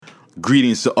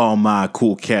Greetings to all my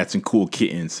cool cats and cool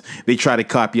kittens. They try to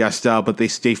copy our style, but they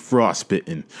stay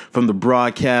frostbitten. From the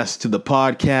broadcast to the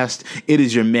podcast, it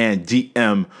is your man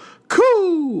DM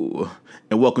Cool.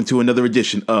 And welcome to another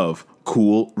edition of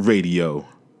Cool Radio.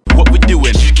 What we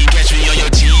doing? You can catch me on your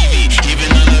TV, even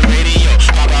on the radio.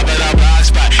 Pop up at our blog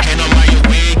spot, and on my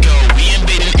way go. We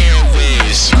invading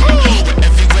airwaves. We're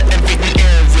everywhere, invading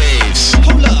airwaves.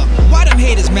 Hold up, why them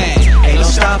haters mad? Ain't no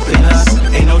stopping us,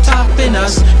 ain't no topping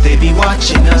us. They be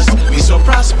watching us, we so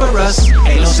prosperous.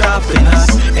 Ain't no stopping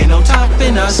us, ain't no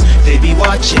topping us. They be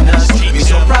watching us, we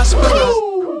so prosperous.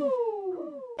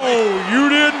 Oh, you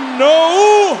didn't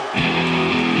know?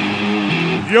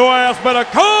 Your ass better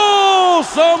call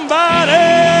somebody.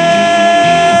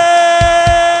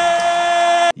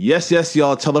 Yes,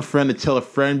 y'all. Tell a friend to tell a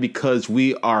friend because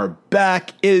we are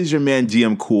back. It is your man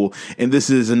DM Cool, and this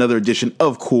is another edition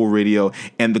of Cool Radio,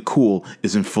 and the cool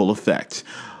is in full effect.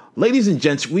 Ladies and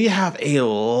gents, we have a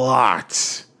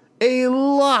lot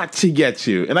to get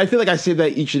to, and I feel like I say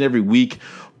that each and every week,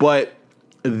 but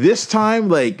this time,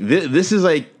 this is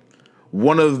like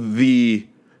one of the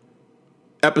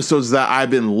episodes that I've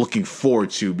been looking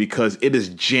forward to because it is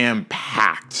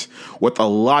jam-packed with a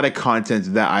lot of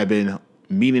content that I've been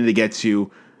meaning to get to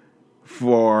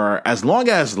for as long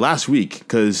as last week,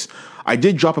 because I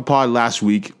did drop a pod last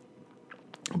week,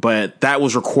 but that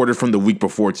was recorded from the week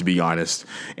before, to be honest,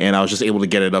 and I was just able to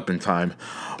get it up in time.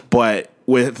 But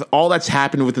with all that's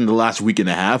happened within the last week and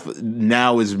a half,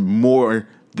 now is more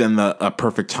than a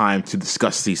perfect time to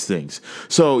discuss these things.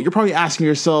 So you're probably asking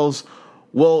yourselves,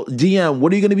 well, DM,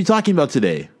 what are you going to be talking about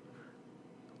today?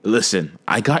 Listen,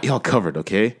 I got y'all covered,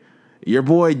 okay? Your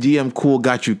boy DM Cool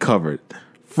got you covered.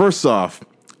 First off,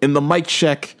 in the mic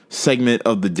check segment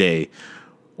of the day,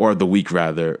 or the week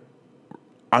rather,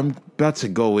 I'm about to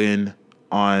go in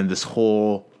on this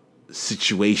whole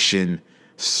situation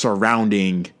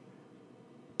surrounding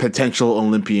potential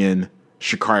Olympian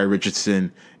Sha'carri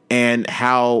Richardson and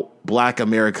how Black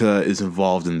America is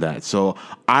involved in that. So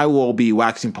I will be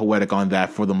waxing poetic on that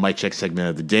for the mic check segment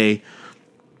of the day.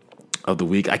 Of the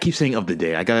week. I keep saying of the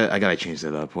day. I gotta change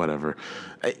that up. Whatever.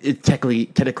 It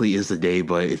technically is the day,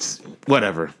 but it's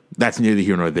whatever. That's neither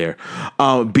here nor there.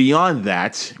 Beyond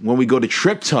that, when we go to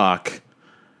Trip Talk,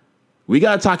 we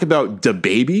gotta talk about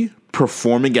DaBaby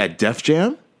performing at Def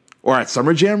Jam, or at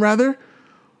Summer Jam rather.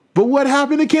 But what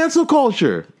happened to cancel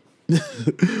culture?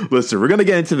 Listen, we're gonna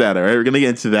get into that. All right, we're gonna get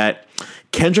into that.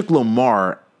 Kendrick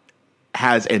Lamar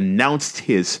has announced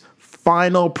his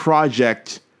final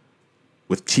project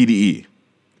with TDE.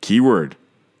 Keyword,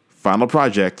 final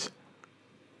project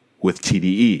with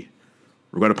TDE.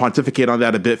 We're going to pontificate on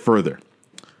that a bit further.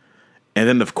 And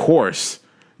then, of course,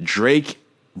 Drake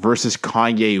versus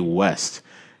Kanye West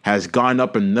has gone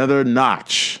up another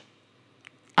notch.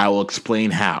 I will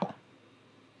explain how.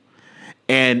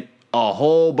 And a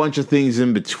whole bunch of things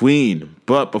in between.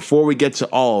 But before we get to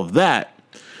all of that,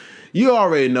 you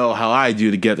already know how I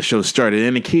do to get the show started.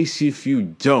 And in case if you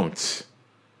don't,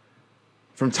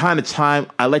 from time to time,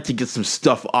 I like to get some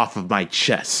stuff off of my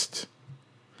chest.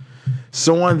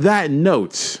 So on that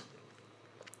note,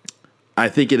 I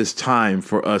think it is time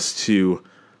for us to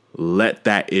let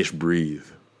that ish breathe.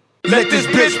 Let this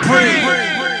bitch breathe.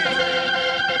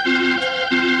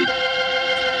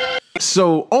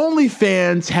 So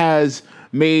OnlyFans has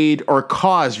made, or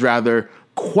caused rather,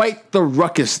 quite the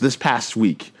ruckus this past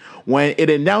week when it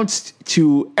announced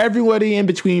to everybody in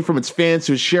between, from its fans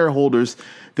to its shareholders,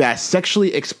 that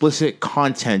sexually explicit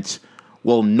content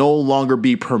will no longer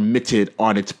be permitted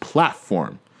on its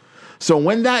platform. So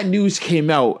when that news came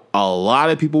out, a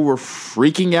lot of people were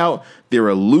freaking out. They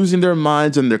were losing their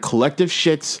minds and their collective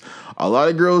shits. A lot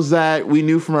of girls that we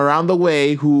knew from around the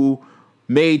way who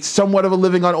made somewhat of a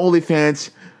living on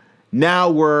OnlyFans now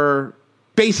were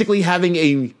basically having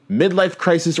a midlife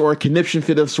crisis or a conniption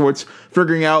fit of sorts,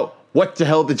 figuring out what the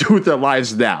hell to do with their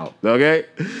lives now, okay?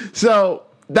 So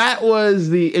that was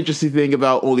the interesting thing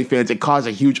about OnlyFans. It caused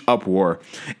a huge uproar.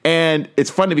 And it's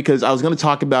funny because I was going to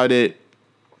talk about it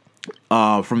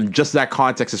from just that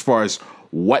context as far as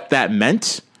what that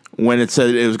meant when it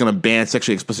said it was going to ban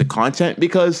sexually explicit content,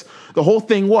 because the whole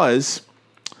thing was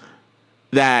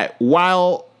that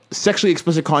while sexually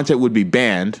explicit content would be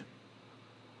banned,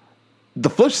 the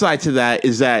flip side to that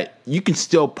is that you can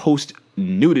still post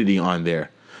nudity on there.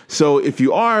 So if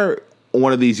you are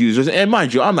one of these users, and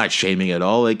mind you, I'm not shaming at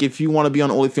all. Like, if you want to be on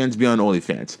OnlyFans, be on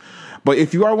OnlyFans. But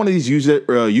if you are one of these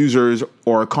users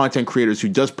or content creators who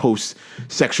does post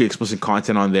sexually explicit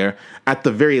content on there, at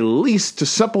the very least, to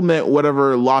supplement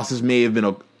whatever losses may have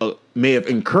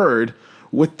incurred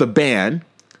with the ban,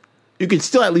 you can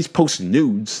still at least post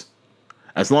nudes,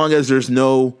 as long as there's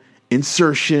no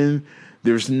insertion.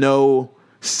 There's no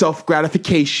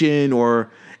self-gratification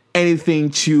or anything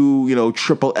to,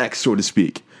 triple X, so to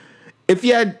speak. If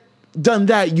you had done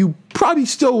that, you probably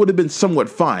still would have been somewhat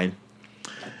fine.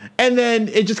 And then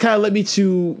it just kind of led me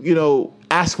to,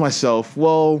 ask myself,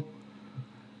 well,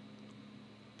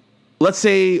 let's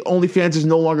say OnlyFans is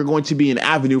no longer going to be an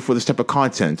avenue for this type of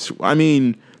content. I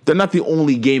mean, they're not the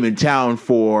only game in town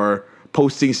for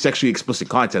posting sexually explicit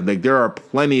content. Like, there are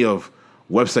plenty of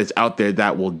websites out there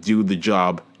that will do the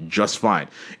job just fine.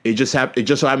 It just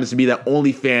so happens to be that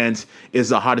OnlyFans is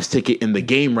the hottest ticket in the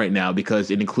game right now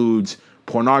because it includes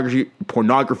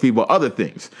pornography, but other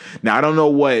things. Now, I don't know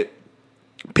what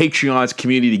Patreon's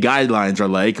community guidelines are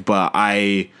like, but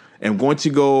I am going to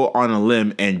go on a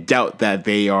limb and doubt that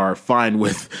they are fine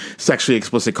with sexually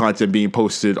explicit content being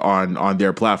posted on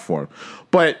their platform.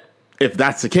 But if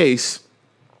that's the case,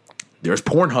 there's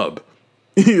Pornhub.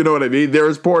 You know what I mean? There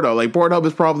is Pornhub. Like, Pornhub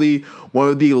is probably one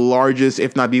of the largest,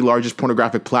 if not the largest,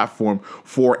 pornographic platform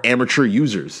for amateur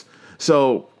users.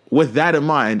 So with that in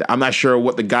mind, I'm not sure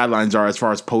what the guidelines are as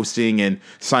far as posting and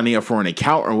signing up for an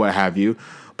account or what have you.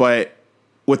 But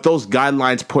with those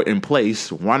guidelines put in place,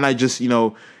 why not just,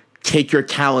 take your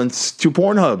talents to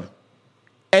Pornhub?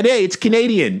 And hey, it's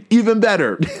Canadian, even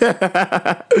better.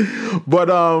 But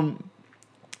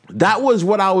that was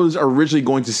what I was originally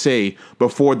going to say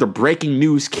before the breaking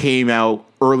news came out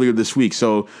earlier this week.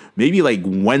 So maybe like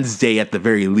Wednesday at the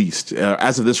very least.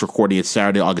 As of this recording, it's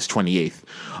Saturday, August 28th.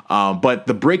 But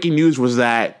the breaking news was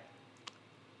that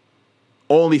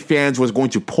OnlyFans was going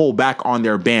to pull back on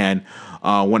their ban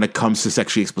when it comes to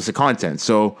sexually explicit content.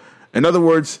 So, in other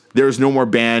words, there's no more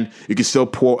ban. You can still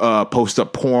post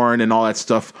up porn and all that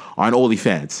stuff on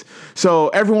OnlyFans. So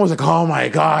everyone was like, oh my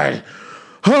God.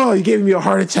 Oh, you gave me a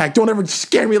heart attack. Don't ever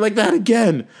scare me like that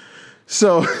again.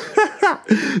 So,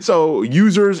 so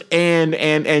users and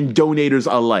donators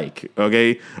alike,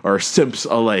 okay, or simps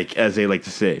alike, as they like to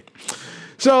say.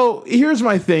 So here's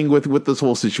my thing with this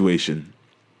whole situation.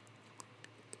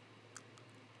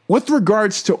 With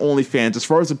regards to OnlyFans, as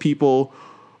far as the people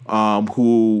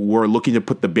who were looking to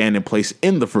put the ban in place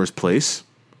in the first place,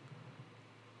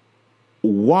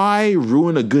 why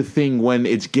ruin a good thing when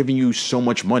it's giving you so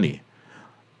much money?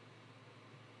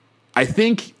 I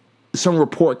think some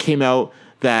report came out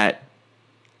that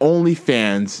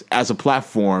OnlyFans as a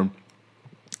platform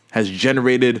has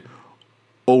generated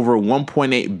over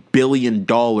 $1.8 billion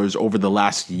over the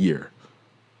last year.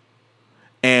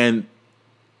 And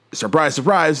surprise,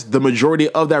 surprise, the majority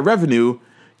of that revenue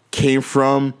came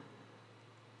from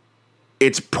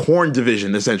its porn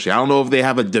division, essentially. I don't know if they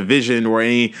have a division or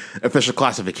any official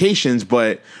classifications,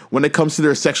 but when it comes to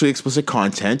their sexually explicit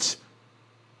content,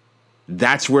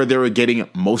 that's where they were getting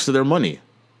most of their money.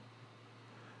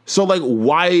 So, like,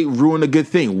 why ruin a good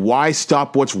thing? Why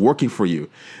stop what's working for you?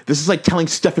 This is like telling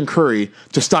Stephen Curry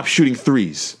to stop shooting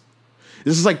threes.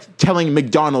 This is like telling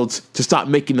McDonald's to stop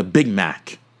making the Big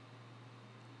Mac.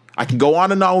 I can go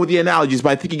on and on with the analogies, but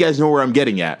I think you guys know where I'm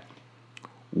getting at.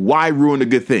 Why ruin a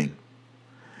good thing?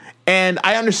 And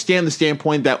I understand the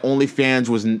standpoint that OnlyFans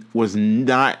was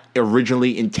not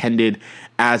originally intended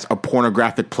as a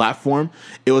pornographic platform.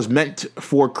 It was meant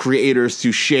for creators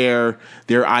to share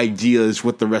their ideas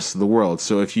with the rest of the world.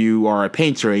 So if you are a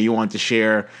painter and you want to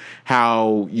share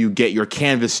how you get your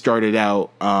canvas started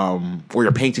out, or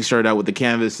your painting started out with the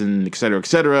canvas and et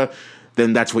cetera,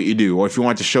 then that's what you do. Or if you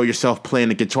want to show yourself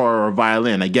playing a guitar or a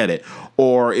violin, I get it.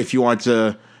 Or if you want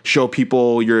to show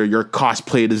people your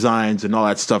cosplay designs and all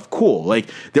that stuff, cool. Like,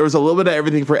 there was a little bit of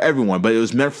everything for everyone, but it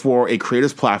was meant for a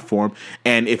creator's platform.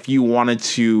 And if you wanted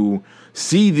to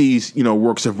see these,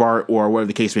 works of art or whatever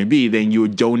the case may be, then you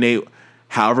would donate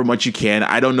however much you can.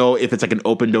 I don't know if it's like an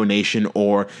open donation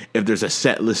or if there's a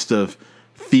set list of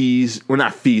fees, or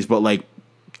not fees, but like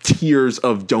tiers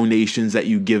of donations that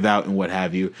you give out and what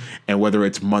have you, and whether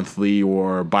it's monthly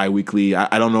or bi-weekly.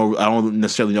 I don't know. I don't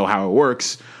necessarily know how it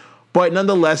works. But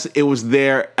nonetheless, it was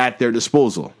there at their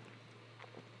disposal.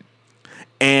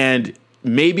 And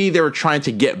maybe they were trying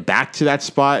to get back to that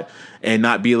spot and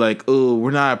not be like, oh,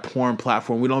 we're not a porn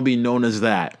platform. We don't be known as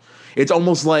that. It's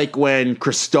almost like when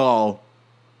Cristal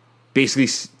basically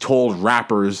told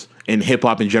rappers and hip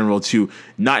hop in general to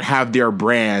not have their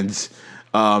brands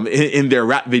in their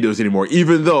rap videos anymore,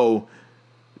 even though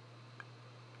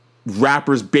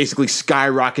rappers basically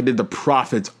skyrocketed the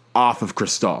profits off of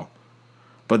Cristal.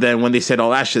 But then when they said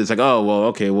all that shit, it's like, oh, well,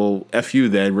 okay, well, F you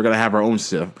then. We're going to have our own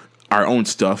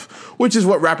stuff, which is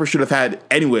what rappers should have had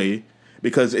anyway,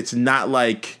 because it's not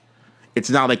like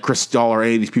Cristal or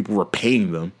any of these people were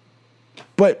paying them.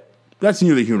 But that's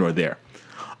neither here nor there.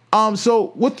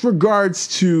 So with regards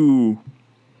to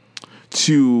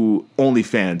to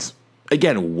OnlyFans,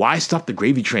 again, why stop the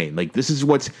gravy train? Like, this is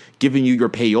what's giving you your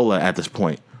payola at this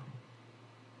point.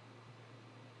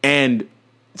 And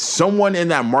someone in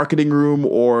that marketing room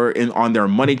or on their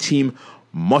money team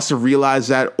must have realized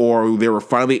that, or they were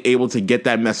finally able to get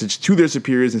that message to their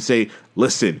superiors and say,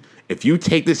 listen, if you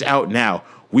take this out now,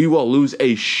 we will lose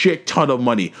a shit ton of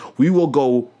money. We will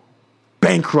go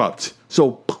bankrupt.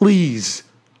 So please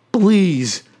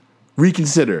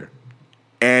reconsider.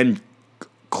 And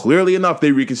clearly enough,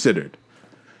 they reconsidered.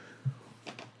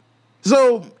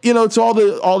 So, to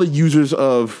all the users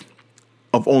of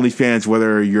OnlyFans,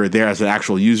 whether you're there as an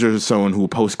actual user, someone who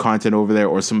posts content over there,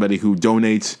 or somebody who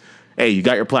donates, hey, you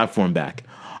got your platform back.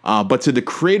 But to the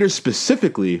creators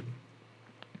specifically,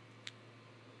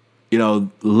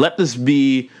 let this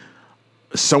be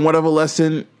somewhat of a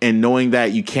lesson in knowing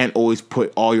that you can't always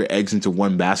put all your eggs into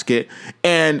one basket.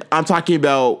 And I'm talking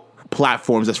about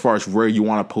platforms as far as where you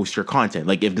want to post your content.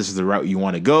 Like, if this is the route you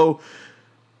want to go,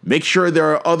 make sure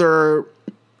there are other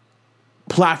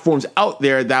platforms out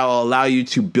there that will allow you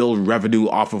to build revenue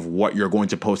off of what you're going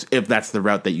to post, if that's the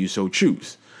route that you so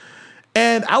choose.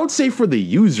 And I would say for the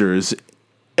users,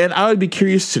 and I would be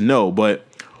curious to know, but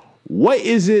what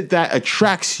is it that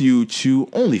attracts you to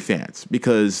OnlyFans?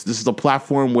 Because this is a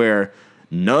platform where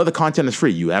none of the content is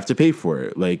free. You have to pay for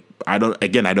it. Like, I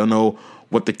don't know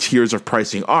what the tiers of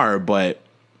pricing are, but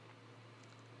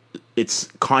it's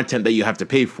content that you have to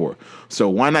pay for. So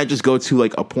why not just go to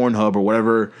like a Pornhub or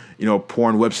whatever,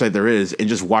 porn website there is and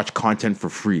just watch content for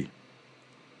free?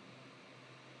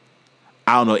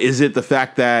 I don't know. Is it the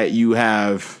fact that you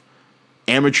have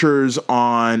amateurs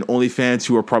on OnlyFans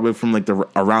who are probably from like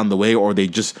around the way, or they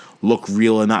just look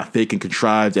real and not fake and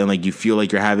contrived, and like you feel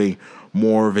like you're having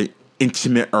more of an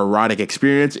intimate erotic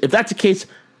experience? If that's the case,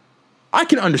 I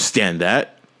can understand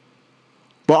that.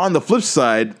 But on the flip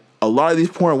side, a lot of these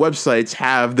porn websites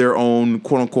have their own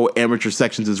quote unquote amateur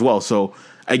sections as well. So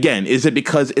again, is it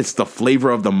because it's the flavor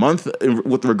of the month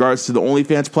with regards to the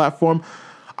OnlyFans platform?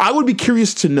 I would be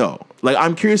curious to know. Like,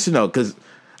 I'm curious to know, because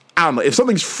I don't know, if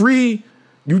something's free,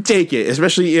 you take it,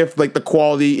 especially if like the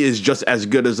quality is just as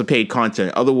good as the paid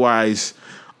content. Otherwise,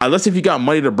 unless if you got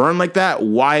money to burn like that,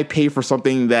 why pay for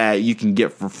something that you can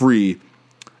get for free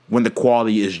when the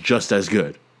quality is just as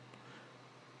good?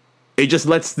 It just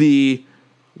lets the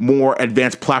more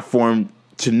advanced platform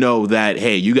to know that,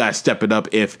 hey, you gotta step it up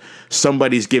if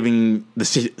somebody's giving the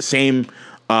same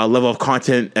level of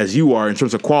content as you are in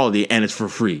terms of quality, and it's for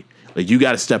free. Like, you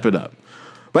gotta step it up.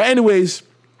 But anyways,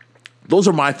 those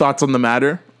are my thoughts on the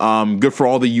matter. Good for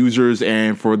all the users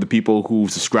and for the people who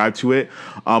subscribe to it.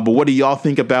 But what do y'all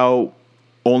think about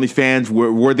OnlyFans?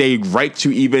 Were they right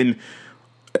to even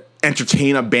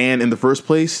entertain a ban in the first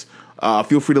place?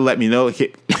 Feel free to let me know.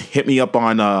 Hit me up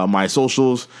on my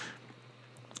socials.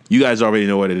 You guys already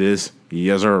know what it is.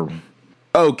 Yes, sir.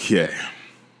 Okay.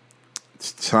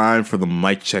 It's time for the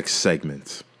mic check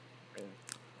segment.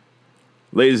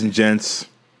 Ladies and gents,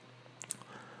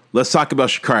 let's talk about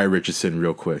Sha'carri Richardson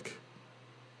real quick.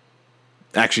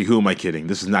 Actually, who am I kidding?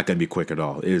 This is not going to be quick at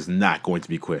all. It is not going to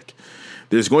be quick.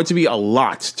 There's going to be a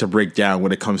lot to break down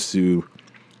when it comes to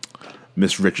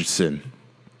Miss Richardson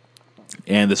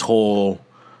and this whole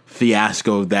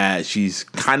fiasco that she's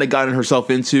kind of gotten herself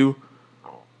into.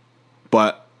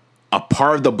 But a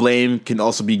part of the blame can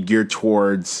also be geared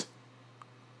towards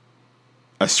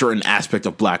a certain aspect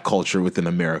of black culture within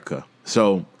America.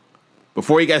 So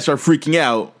before you guys start freaking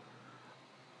out,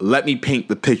 let me paint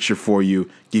the picture for you,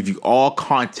 give you all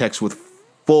context with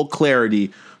full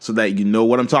clarity so that you know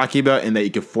what I'm talking about and that you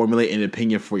can formulate an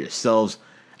opinion for yourselves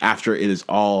after it is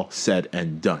all said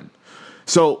and done.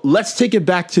 So let's take it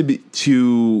back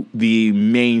to the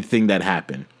main thing that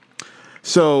happened.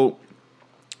 So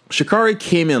Sha'carri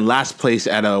came in last place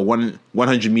at a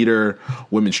 100-meter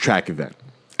women's track event.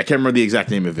 I can't remember the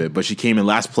exact name of it, but she came in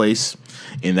last place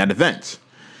in that event.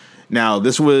 Now,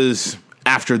 this was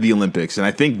after the Olympics, and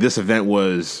I think this event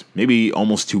was maybe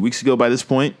almost 2 weeks ago by this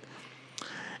point.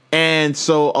 And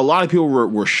so a lot of people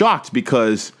were shocked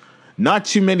because not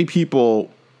too many people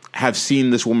have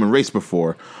seen this woman race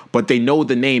before, but they know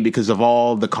the name because of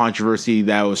all the controversy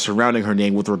that was surrounding her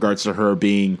name with regards to her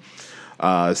being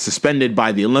suspended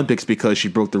by the Olympics because she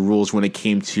broke the rules when it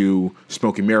came to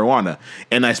smoking marijuana.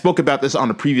 And I spoke about this on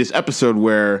a previous episode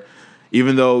where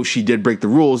even though she did break the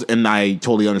rules, and I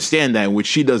totally understand that, which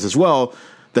she does as well,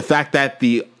 the fact that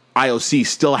the IOC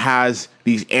still has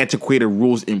these antiquated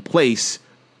rules in place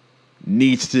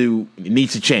needs to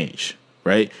change,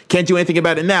 right? Can't do anything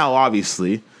about it now,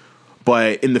 obviously,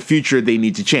 but in the future they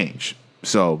need to change.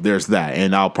 So there's that,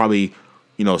 and I'll probably,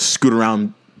 scoot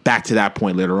around back to that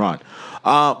point later on.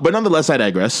 But nonetheless, I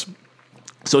digress.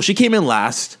 So she came in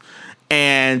last,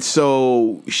 and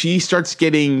so she starts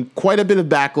getting quite a bit of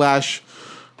backlash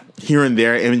here and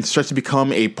there, and starts to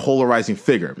become a polarizing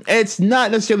figure. And it's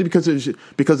not necessarily because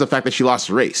of the fact that she lost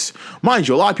the race. Mind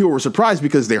you, a lot of people were surprised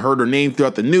because they heard her name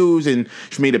throughout the news, and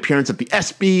she made an appearance at the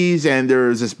ESPYs, and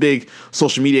there's this big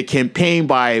social media campaign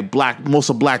by most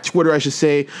of Black Twitter, I should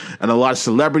say, and a lot of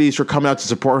celebrities were coming out to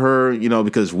support her,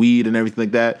 because weed and everything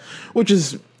like that, which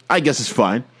is, I guess, is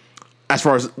fine. As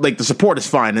far as like the support is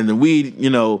fine, and the weed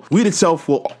itself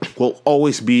will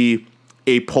always be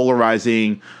a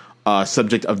polarizing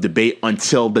subject of debate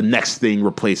until the next thing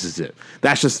replaces it.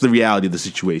 That's just the reality of the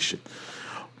situation.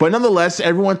 But nonetheless,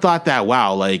 everyone thought that,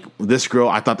 wow, like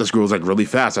I thought this girl was like really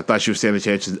fast. I thought she would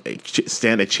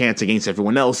stand a chance against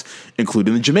everyone else,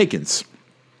 including the Jamaicans.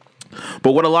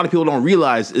 But what a lot of people don't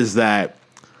realize is that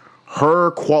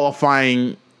her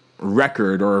qualifying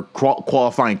record, or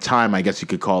qualifying time, I guess you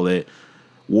could call it,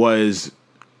 was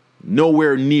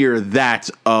nowhere near that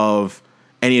of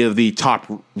any of the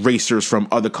top racers from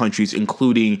other countries,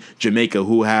 including Jamaica,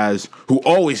 who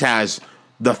always has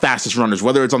the fastest runners,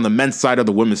 whether it's on the men's side or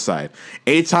the women's side.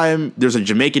 Anytime there's a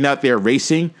Jamaican out there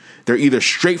racing, they're either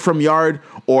straight from yard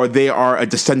or they are a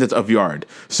descendant of yard.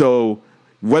 So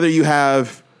whether you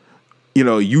have,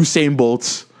 Usain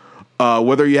Bolt,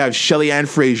 whether you have Shelly Ann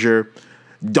Fraser,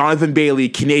 Donovan Bailey,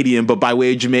 Canadian, but by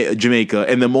way of Jamaica,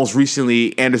 and then most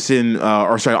recently Andre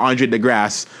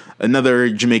DeGrasse, another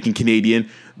Jamaican Canadian.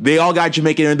 They all got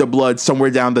Jamaican in their blood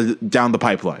somewhere down the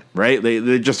pipeline, right?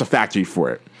 They're just a factory for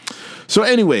it. So,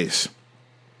 anyways,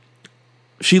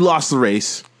 she lost the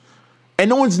race,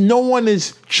 and no one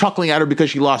is chuckling at her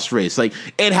because she lost the race. Like,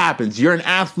 it happens. You're an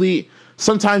athlete.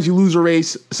 Sometimes you lose a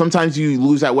race. Sometimes you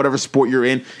lose at whatever sport you're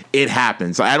in. It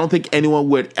happens. I don't think anyone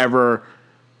would ever.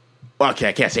 Okay,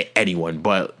 I can't say anyone,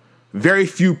 but very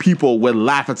few people would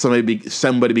laugh at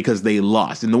somebody because they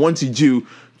lost. And the ones who do,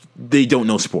 they don't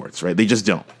know sports, right? They just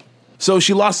don't. So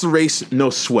she lost the race,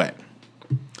 no sweat.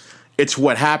 It's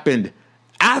what happened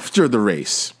after the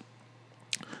race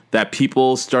that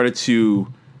people started to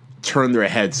turn their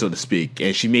heads, so to speak.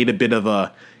 And she made a bit of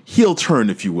a heel turn,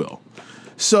 if you will.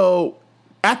 So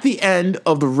at the end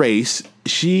of the race,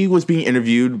 she was being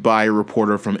interviewed by a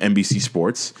reporter from NBC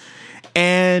Sports.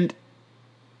 And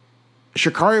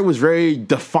Sha'carri was very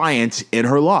defiant in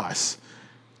her loss,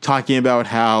 talking about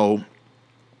how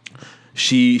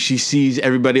she sees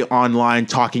everybody online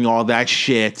talking all that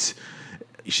shit.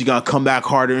 She gonna come back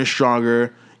harder and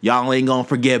stronger. Y'all ain't gonna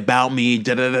forget about me.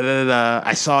 Da da da da da.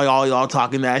 I saw y'all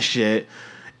talking that shit,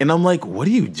 and I'm like, what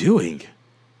are you doing?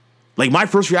 Like, my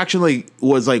first reaction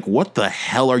was what the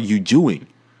hell are you doing?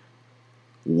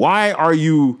 Why are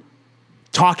you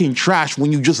talking trash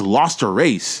when you just lost a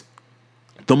race?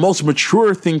 The most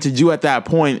mature thing to do at that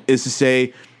point is to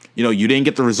say, you didn't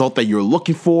get the result that you're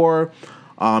looking for.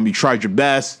 You tried your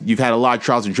best. You've had a lot of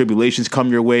trials and tribulations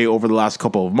come your way over the last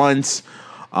couple of months.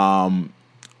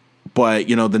 But,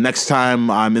 the next time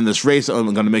I'm in this race,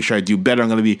 I'm going to make sure I do better. I'm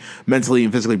going to be mentally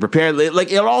and physically prepared.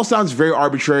 Like, it all sounds very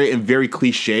arbitrary and very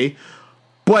cliche.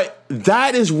 But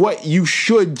that is what you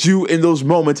should do in those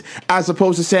moments, as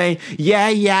opposed to saying, yeah,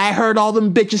 I heard all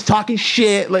them bitches talking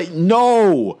shit. Like,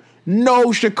 no,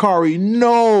 Sha'carri,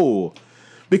 no.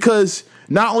 Because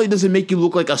not only does it make you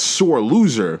look like a sore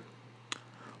loser,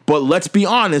 but let's be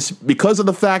honest, because of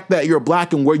the fact that you're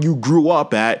black and where you grew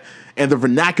up at and the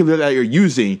vernacular that you're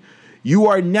using, you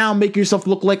are now making yourself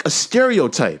look like a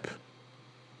stereotype.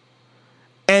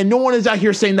 And no one is out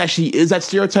here saying that she is that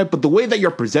stereotype, but the way that you're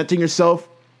presenting yourself,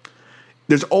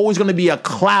 there's always going to be a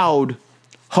cloud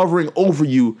hovering over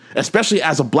you, especially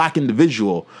as a black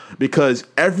individual, because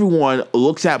everyone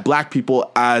looks at black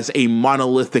people as a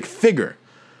monolithic figure.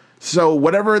 So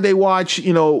whatever they watch,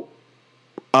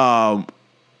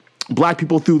 black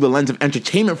people through the lens of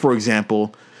entertainment, for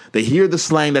example, they hear the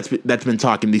slang that's been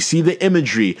talking. They see the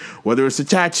imagery, whether it's the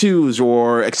tattoos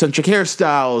or eccentric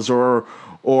hairstyles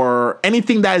or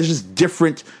anything that is just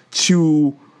different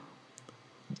to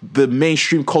the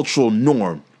mainstream cultural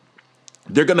norm.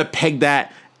 They're going to peg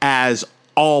that as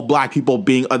all black people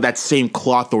being of that same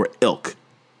cloth or ilk.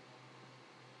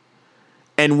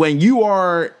 And when you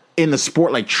are in a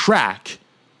sport like track,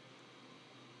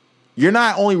 you're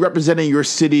not only representing your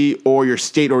city or your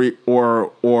state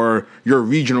or your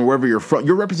region or wherever you're from,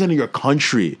 you're representing your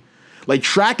country. Like,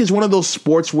 track is one of those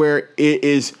sports where it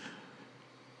is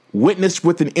witnessed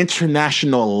with an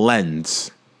international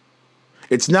lens.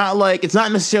 It's not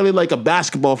necessarily like a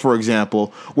basketball, for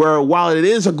example, where while it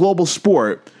is a global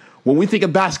sport, when we think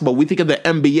of basketball, we think of the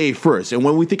NBA first. And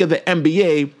when we think of the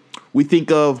NBA, we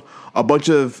think of a bunch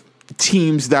of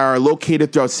teams that are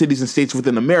located throughout cities and states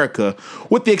within America,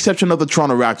 with the exception of the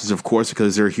Toronto Raptors, of course,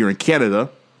 because they're here in Canada.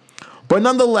 But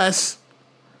nonetheless,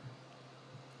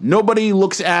 nobody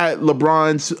looks at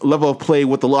LeBron's level of play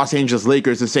with the Los Angeles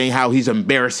Lakers and saying how he's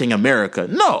embarrassing America.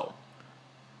 No.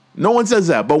 No one says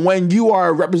that. But when you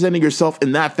are representing yourself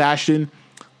in that fashion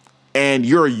and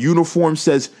your uniform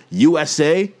says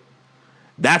USA,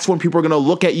 that's when people are going to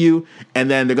look at you,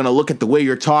 and then they're going to look at the way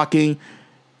you're talking,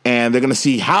 and they're going to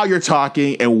see how you're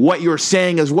talking and what you're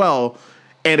saying as well,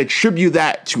 and attribute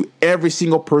that to every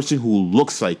single person who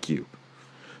looks like you.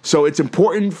 So it's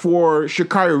important for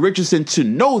Sha'carri Richardson to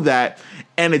know that,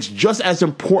 and it's just as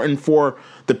important for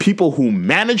the people who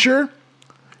manage her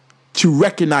to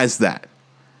recognize that.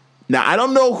 Now, I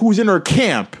don't know who's in her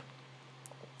camp,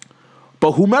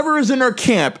 but whomever is in her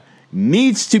camp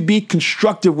needs to be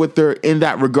constructive with her in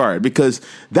that regard, because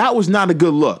that was not a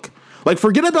good look. Like,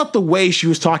 forget about the way she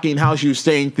was talking and how she was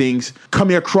saying things,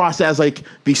 coming across as like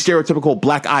the stereotypical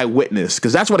black eyewitness,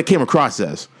 because that's what it came across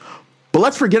as. But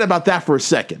let's forget about that for a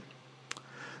second.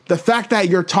 The fact that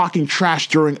you're talking trash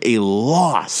during a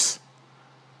loss.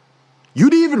 You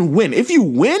didn't even win. If you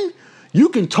win, you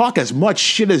can talk as much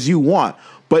shit as you want.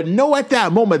 But know at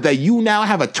that moment that you now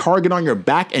have a target on your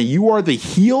back and you are the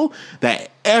heel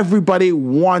that everybody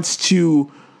wants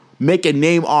to make a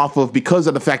name off of because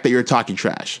of the fact that you're talking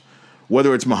trash.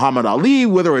 Whether it's Muhammad Ali,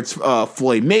 whether it's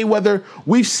Floyd Mayweather,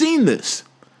 we've seen this.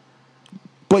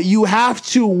 But you have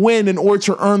to win in order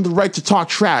to earn the right to talk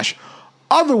trash.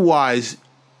 Otherwise,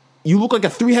 you look like a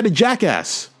three-headed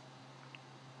jackass.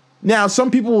 Now,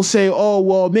 some people will say, oh,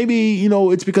 well, maybe,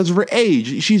 it's because of her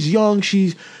age. She's young.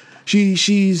 She's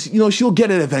she'll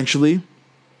get it eventually.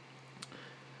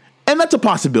 And that's a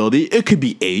possibility. It could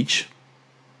be age.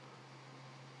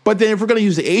 But then if we're going to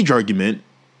use the age argument,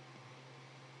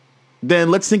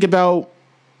 then let's think about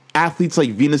athletes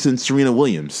like Venus and Serena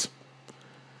Williams.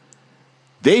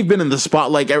 They've been in the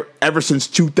spotlight ever since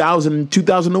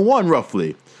 2001,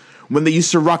 roughly, when they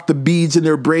used to rock the beads in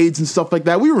their braids and stuff like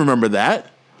that. We remember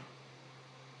that.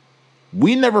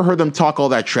 We never heard them talk all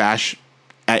that trash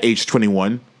at age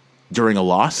 21 during a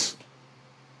loss.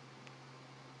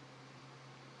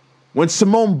 When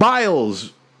Simone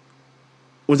Biles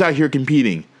was out here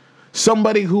competing,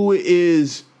 somebody who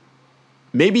is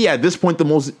maybe at this point the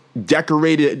most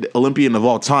decorated Olympian of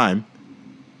all time.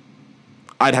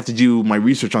 I'd have to do my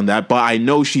research on that, but I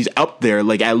know she's up there,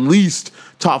 like at least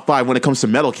top 5 when it comes to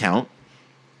medal count.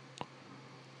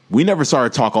 We never saw her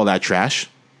talk all that trash.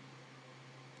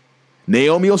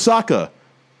 Naomi Osaka,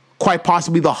 quite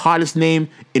possibly the hottest name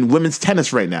in women's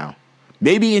tennis right now.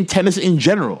 Maybe in tennis in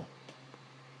general.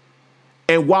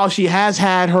 And while she has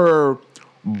had her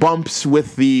bumps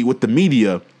with the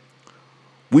media,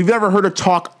 we've never heard her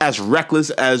talk as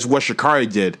reckless as what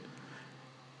Sha'carri did.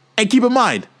 And keep in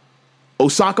mind,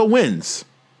 Osaka wins.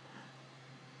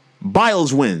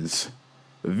 Biles wins.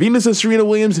 Venus and Serena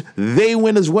Williams, they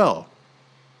win as well.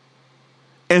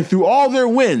 And through all their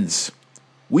wins,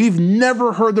 we've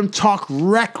never heard them talk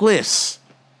reckless.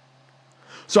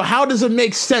 So how does it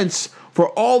make sense for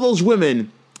all those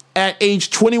women at age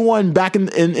 21 back in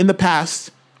the past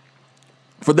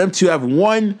for them to have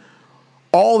won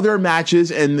all their matches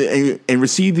and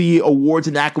receive the awards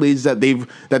and accolades that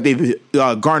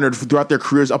they've garnered throughout their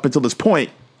careers up until this point,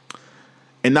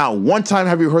 and not one time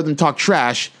have you heard them talk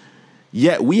trash?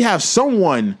 Yet we have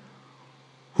someone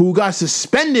who got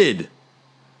suspended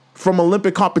from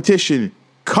Olympic competition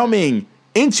coming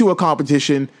into a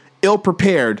competition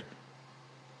ill-prepared,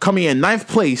 coming in 9th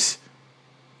place,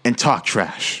 and talk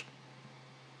trash.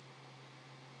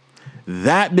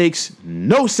 That makes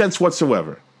no sense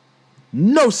whatsoever.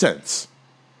 No sense.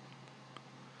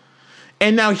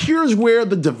 And now here's where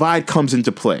the divide comes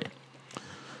into play.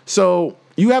 So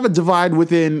you have a divide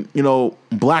within,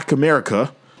 Black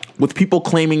America, with people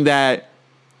claiming that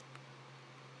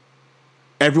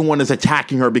everyone is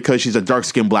attacking her because she's a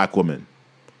dark-skinned black woman.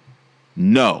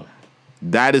 No,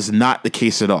 that is not the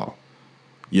case at all.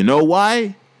 You know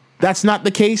why that's not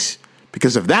the case?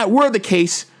 Because if that were the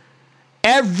case,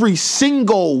 every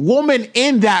single woman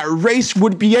in that race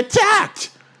would be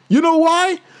attacked. You know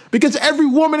why? Because every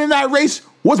woman in that race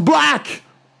was black.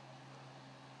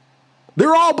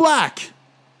 They're all black.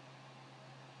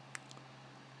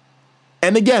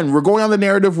 And again, we're going on the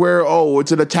narrative where,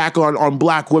 it's an attack on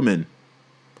black women.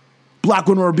 Black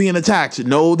women are being attacked.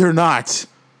 No, they're not.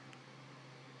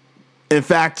 In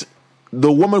fact,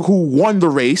 the woman who won the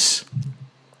race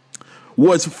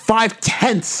was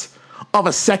 0.5 of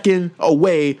a second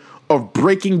away of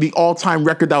breaking the all-time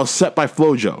record that was set by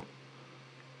FloJo.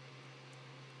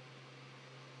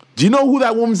 Do you know who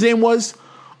that woman's name was?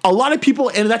 a lot of people,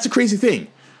 and that's a crazy thing.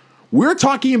 We're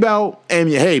talking about, and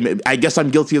hey, I guess I'm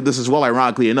guilty of this as well,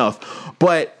 ironically enough,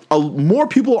 but more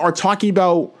people are talking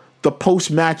about the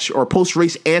post-match or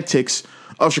post-race antics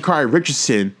of Sha'carri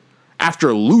Richardson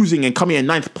after losing and coming in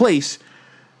 9th place,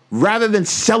 rather than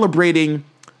celebrating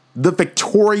the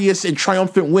victorious and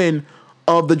triumphant win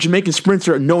of the Jamaican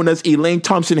sprinter known as Elaine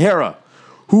Thompson-Herah,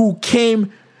 who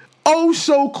came oh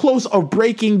so close of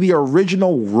breaking the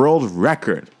original world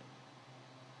record.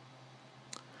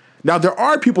 Now, there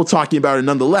are people talking about it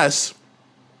nonetheless,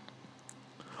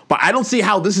 but I don't see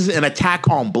how this is an attack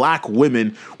on black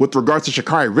women with regards to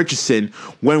Sha'carri Richardson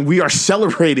when we are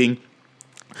celebrating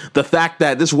the fact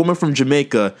that this woman from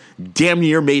Jamaica damn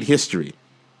near made history.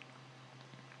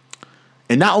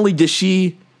 And not only did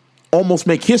she almost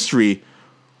make history,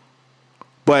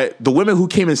 but the women who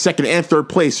came in 2nd and 3rd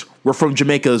place were from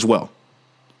Jamaica as well.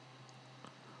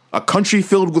 A country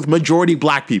filled with majority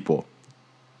black people.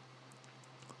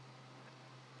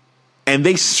 And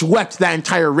they swept that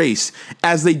entire race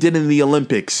as they did in the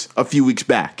Olympics a few weeks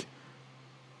back.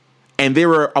 And they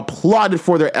were applauded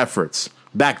for their efforts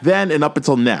back then and up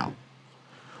until now.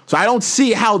 So I don't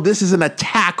see how this is an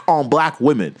attack on black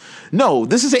women. No,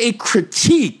 this is a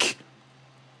critique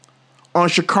on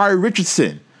Sha'carri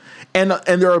Richardson. And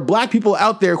there are black people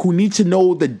out there who need to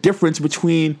know the difference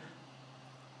between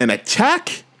an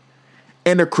attack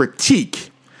and a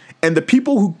critique. And the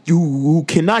people who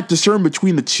cannot discern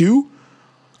between the two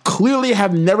clearly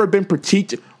have never been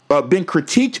critiqued,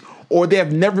 or they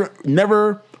have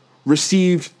never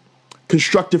received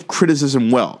constructive criticism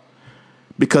well.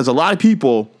 Because a lot of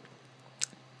people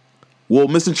will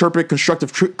misinterpret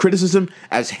constructive criticism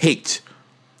as hate.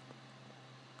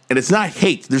 And it's not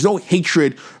hate. There's no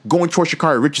hatred going towards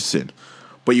Sha'carri Richardson.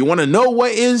 But you want to know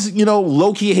what is,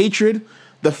 low-key hatred?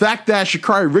 The fact that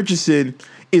Sha'carri Richardson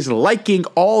is liking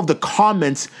all of the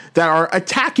comments that are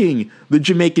attacking the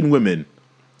Jamaican women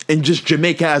and just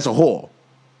Jamaica as a whole.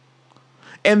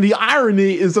 And the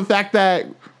irony is the fact that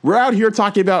we're out here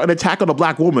talking about an attack on a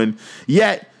black woman,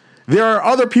 yet there are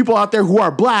other people out there who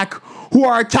are black who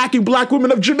are attacking black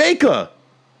women of Jamaica.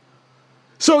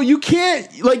 So you can't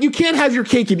have your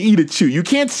cake and eat it too. You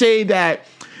can't say that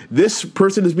this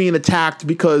person is being attacked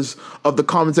because of the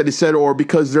comments that he said or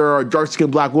because there are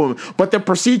dark-skinned black women, but then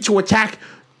proceed to attack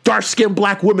dark-skinned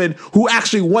black women who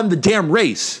actually won the damn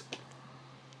race.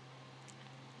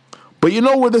 But you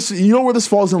know where this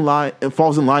falls in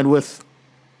line with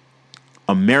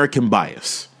American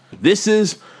bias. This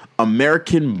is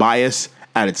American bias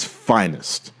at its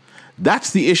finest.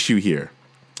 That's the issue here.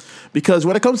 Because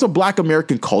when it comes to black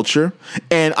American culture,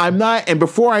 and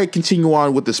before I continue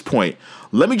on with this point,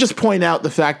 let me just point out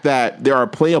the fact that there are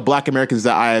plenty of black Americans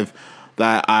that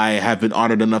I have been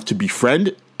honored enough to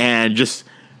befriend, and just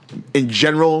in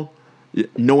general,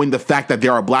 knowing the fact that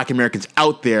there are black Americans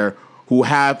out there who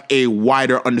have a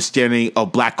wider understanding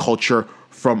of black culture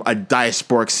from a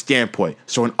diasporic standpoint.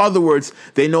 So in other words,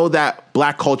 they know that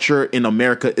black culture in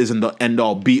America isn't the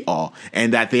end-all be-all,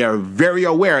 and that they are very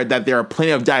aware that there are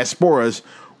plenty of diasporas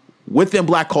within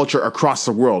black culture across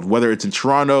the world, whether it's in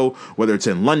Toronto, whether it's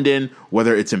in London,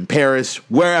 whether it's in Paris,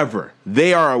 wherever.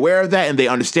 They are aware of that, and they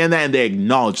understand that, and they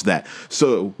acknowledge that.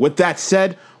 So with that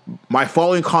said, my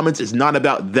following comments is not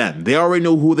about them. They already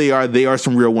know who they are. They are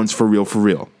some real ones for real, for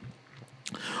real.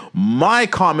 My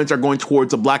comments are going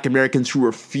towards the black Americans who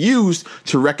refuse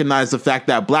to recognize the fact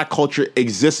that black culture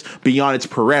exists beyond its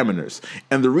parameters.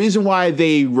 And the reason why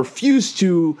they refuse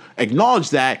to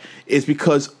acknowledge that is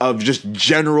because of just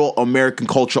general American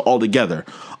culture altogether.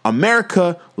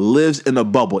 America lives in a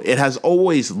bubble. It has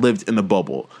always lived in a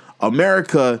bubble.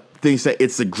 America thinks that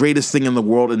it's the greatest thing in the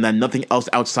world and that nothing else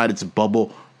outside its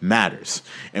bubble matters.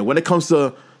 And when it comes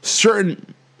to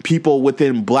certain people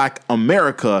within black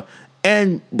America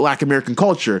and black American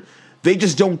culture, they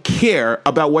just don't care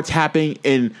about what's happening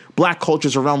in black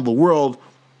cultures around the world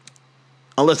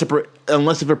unless if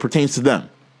it pertains to them.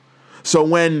 So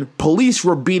when police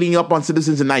were beating up on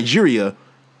citizens in Nigeria,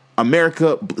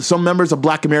 some members of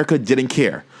black America didn't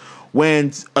care.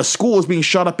 When a school was being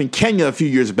shot up in Kenya a few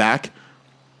years back,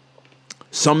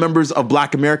 some members of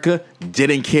black America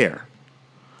didn't care.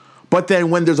 But then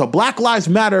when there's a Black Lives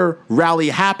Matter rally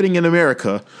happening in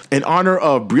America in honor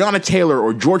of Breonna Taylor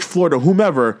or George Floyd or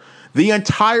whomever, the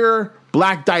entire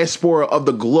black diaspora of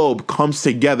the globe comes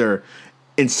together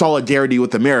in solidarity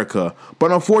with America.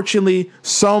 But unfortunately,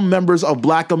 some members of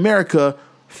black America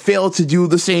fail to do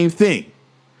the same thing.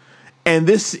 And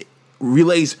this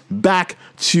relates back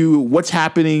to what's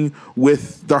happening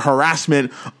with the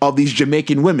harassment of these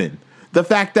Jamaican women. the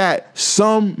fact that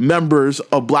some members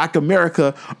of Black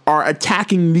America are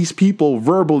attacking these people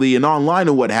verbally and online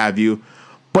and what have you.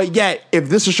 But yet, if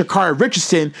this is Sha'carri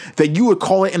Richardson, then you would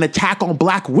call it an attack on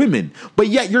Black women. But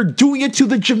yet, you're doing it to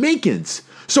the Jamaicans.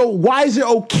 So why is it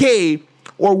okay,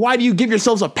 or why do you give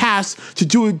yourselves a pass to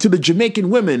do it to the Jamaican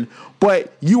women,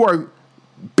 but you are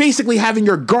basically having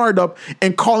your guard up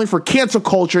and calling for cancel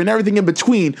culture and everything in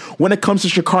between when it comes to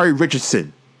Sha'carri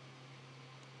Richardson?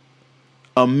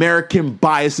 American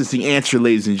bias is the answer,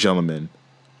 ladies and gentlemen.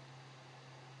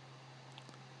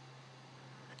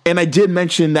 And I did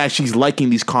mention that she's liking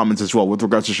these comments as well with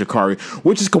regards to Sha'carri,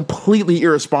 which is completely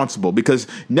irresponsible because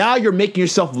now you're making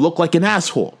yourself look like an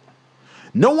asshole.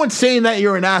 No one's saying that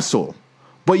you're an asshole,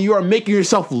 but you are making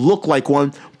yourself look like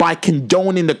one by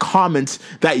condoning the comments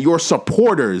that your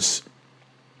supporters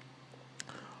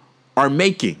are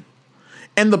making.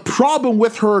 And the problem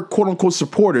with her quote-unquote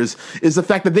supporters is the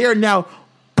fact that they are now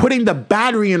putting the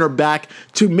battery in her back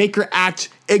to make her act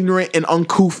ignorant and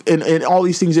uncouth and all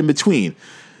these things in between.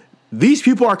 These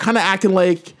people are kind of acting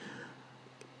like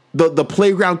the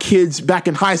playground kids back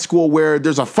in high school where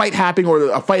there's a fight happening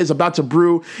or a fight is about to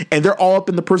brew and they're all up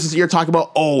in the person's ear talking about,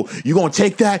 oh, you gonna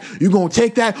take that? You gonna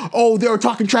take that? Oh, they were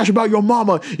talking trash about your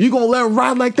mama. You gonna let him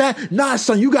ride like that? Nah,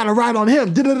 son, you gotta ride on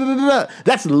him. Da-da-da-da-da.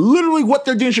 That's literally what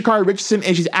they're doing to Sha'carri Richardson,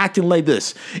 and she's acting like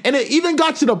this. And it even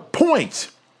got to the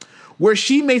point where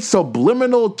she made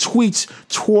subliminal tweets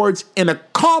towards an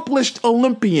accomplished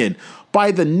Olympian by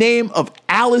the name of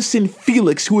Allison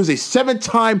Felix, who is a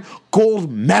 7-time gold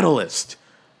medalist.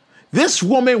 This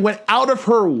woman went out of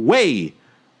her way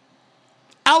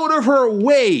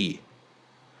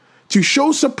to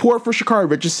show support for Sha'carri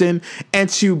Richardson and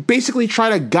to basically try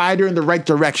to guide her in the right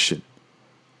direction.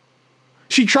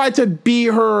 She tried to be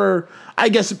her, I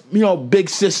guess, big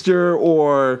sister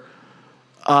or,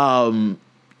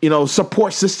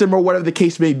 support system or whatever the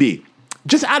case may be.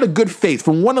 Just out of good faith,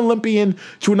 from one Olympian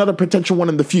to another potential one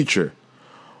in the future.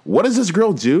 What does this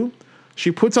girl do?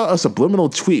 She puts out a subliminal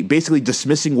tweet basically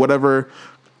dismissing whatever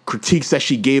critiques that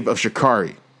she gave of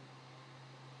Sha'carri.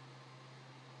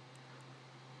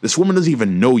 This woman doesn't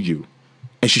even know you,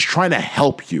 and she's trying to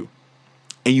help you,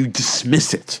 and you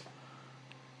dismiss it.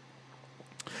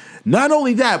 Not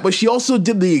only that, but she also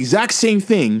did the exact same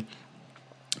thing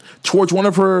towards one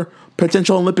of her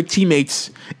potential Olympic teammates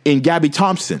in Gabby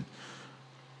Thompson.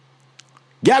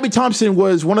 Gabby Thompson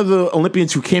was one of the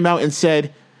Olympians who came out and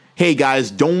said, hey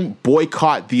guys, don't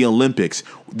boycott the Olympics.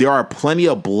 There are plenty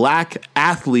of Black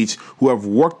athletes who have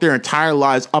worked their entire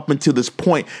lives up until this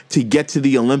point to get to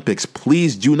the Olympics.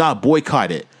 Please do not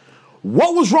boycott it.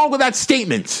 What was wrong with that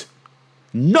statement?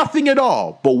 Nothing at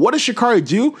all. But what does Sha'carri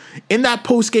do in that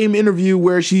post-game interview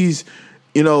where she's,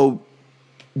 doing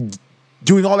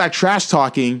all that trash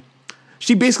talking?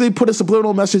 She basically put a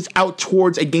subliminal message out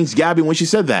towards against Gabby when she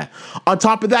said that. On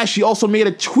top of that, she also made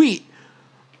a tweet,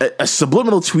 a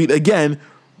subliminal tweet again,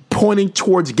 pointing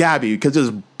towards Gabby because it was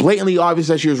blatantly obvious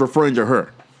that she was referring to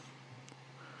her.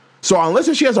 So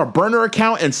unless she has a burner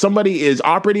account and somebody is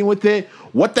operating with it,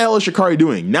 what the hell is Sha'carri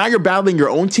doing? Now you're battling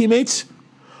your own teammates?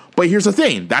 But here's the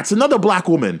thing. That's another Black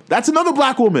woman.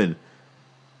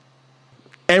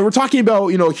 And we're talking about,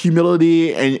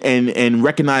 humility and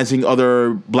recognizing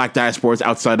other Black diasporas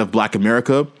outside of Black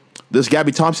America. This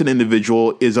Gabby Thompson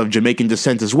individual is of Jamaican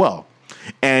descent as well.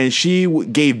 And she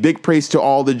gave big praise to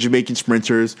all the Jamaican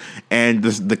sprinters and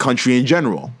the country in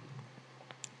general.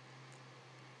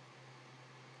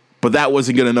 But that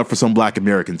wasn't good enough for some Black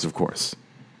Americans, of course.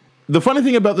 The funny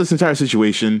thing about this entire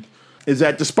situation is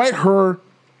that despite her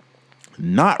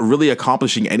not really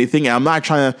accomplishing anything, and I'm not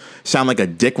trying to sound like a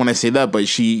dick when I say that, but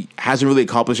she hasn't really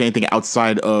accomplished anything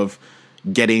outside of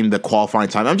getting the qualifying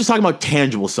time. I'm just talking about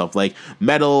tangible stuff like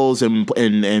medals and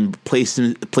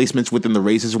placements within the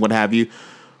races and what have you.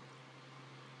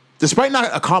 Despite not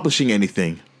accomplishing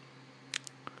anything,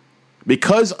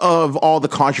 because of all the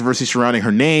controversy surrounding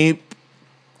her name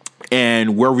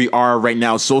and where we are right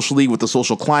now socially with the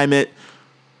social climate,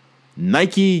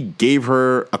 Nike gave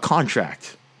her a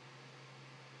contract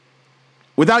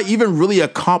without even really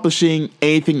accomplishing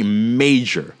anything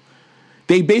major.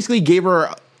 They basically gave her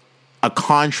a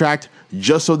contract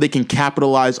just so they can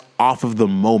capitalize off of the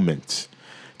moment,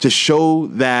 to show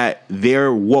that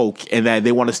they're woke and that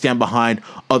they want to stand behind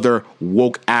other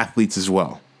woke athletes as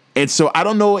well. And so I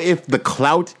don't know if the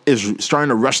clout is starting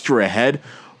to rush to her head,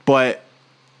 but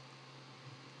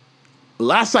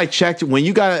last I checked, when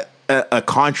you got a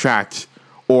contract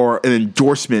or an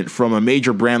endorsement from a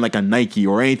major brand like a Nike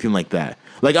or anything like that,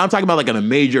 like I'm talking about like a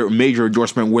major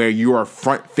endorsement where you are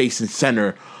front, face, and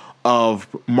center of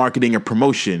marketing and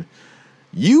promotion,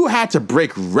 you had to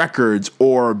break records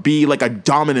or be like a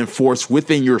dominant force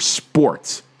within your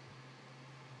sport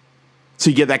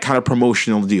to get that kind of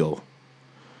promotional deal.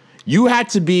 You had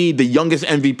to be the youngest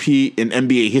MVP in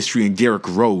NBA history in Derrick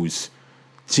Rose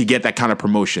to get that kind of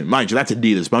promotion. Mind you, that's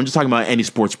Adidas, but I'm just talking about any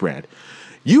sports brand.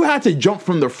 You had to jump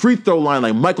from the free throw line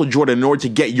like Michael Jordan in order to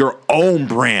get your own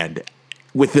brand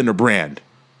within a brand.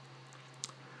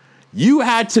 You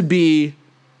had to be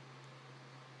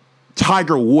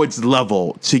Tiger Woods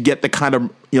level to get the kind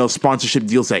of sponsorship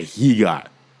deals that he got.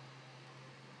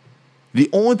 The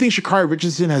only thing Sha'carri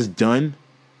Richardson has done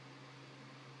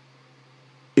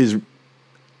is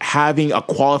having a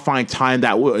qualifying time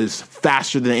that was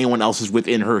faster than anyone else's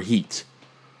within her heat.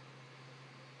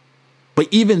 But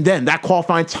even then, that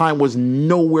qualifying time was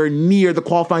nowhere near the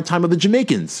qualifying time of the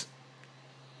Jamaicans.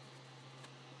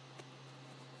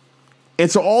 And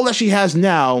so all that she has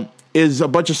now is a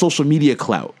bunch of social media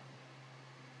clout.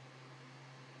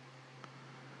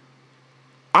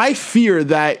 I fear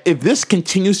that if this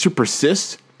continues to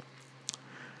persist,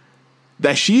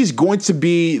 that she's going to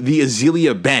be the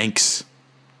Azealia Banks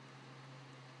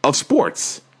of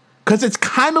sports. Because it's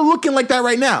kind of looking like that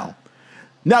right now.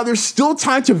 Now, there's still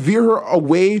time to veer her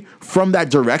away from that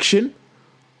direction,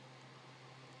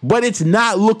 but it's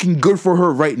not looking good for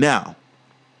her right now.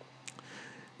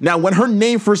 Now, when her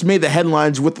name first made the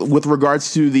headlines with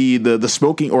regards to the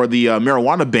smoking or the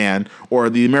marijuana ban or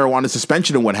the marijuana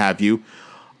suspension and what have you,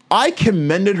 I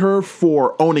commended her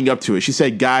for owning up to it. She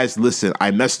said, guys, listen,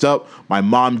 I messed up. My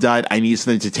mom died. I need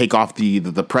something to take off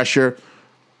the pressure.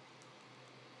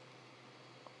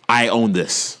 I own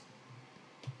this.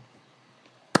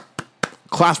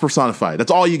 Class personified. That's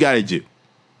all you got to do.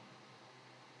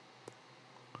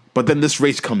 But then this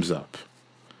race comes up.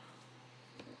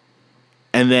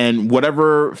 And then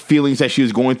whatever feelings that she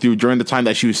was going through during the time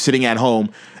that she was sitting at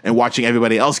home and watching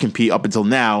everybody else compete up until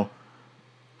now,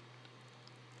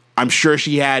 I'm sure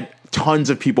she had tons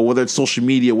of people, whether it's social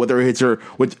media, whether it's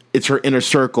her inner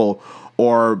circle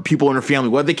or people in her family,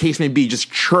 whatever the case may be,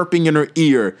 just chirping in her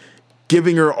ear,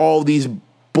 giving her all these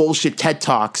bullshit TED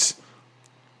Talks.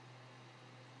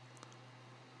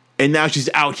 And now she's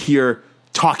out here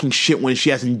talking shit when she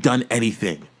hasn't done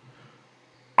anything.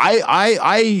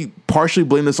 I partially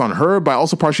blame this on her, but I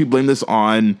also partially blame this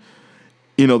on,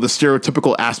 the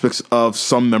stereotypical aspects of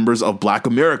some members of Black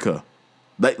America.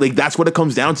 Like that's what it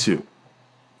comes down to.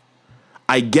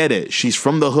 I get it. She's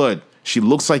from the hood. She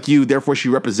looks like you, therefore she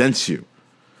represents you.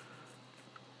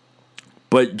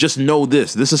 But just know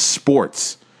this is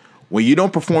sports. When you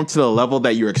don't perform to the level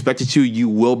that you're expected to, you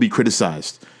will be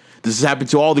criticized. This has happened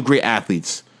to all the great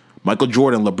athletes. Michael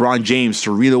Jordan, LeBron James,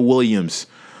 Serena Williams,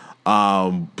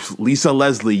 Lisa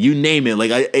Leslie, you name it.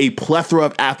 Like a plethora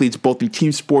of athletes, both in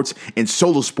team sports and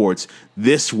solo sports.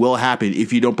 This will happen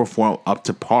if you don't perform up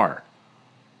to par.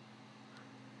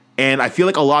 And I feel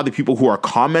like a lot of the people who are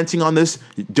commenting on this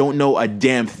don't know a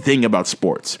damn thing about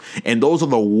sports. And those are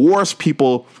the worst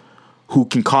people who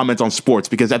can comment on sports,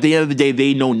 because at the end of the day,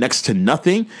 they know next to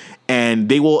nothing, and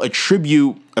they will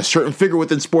attribute a certain figure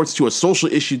within sports to a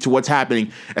social issue, to what's happening,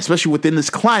 especially within this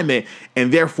climate,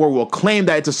 and therefore will claim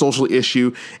that it's a social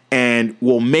issue and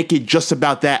will make it just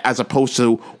about that as opposed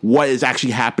to what is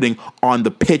actually happening on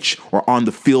the pitch or on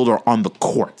the field or on the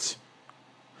court.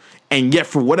 And yet,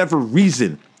 for whatever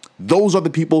reason, those are the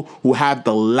people who have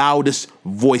the loudest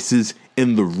voices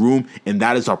in the room, and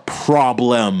that is a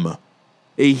problem.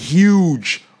 A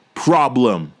huge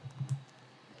problem.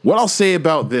 What I'll say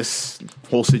about this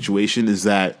whole situation is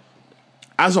that,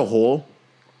 as a whole,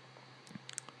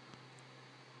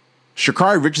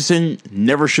 Sha'carri Richardson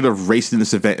never should have raced in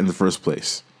this event in the first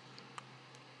place.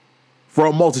 For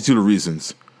a multitude of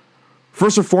reasons.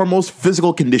 First and foremost,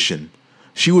 physical condition.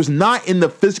 She was not in the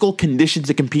physical condition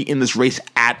to compete in this race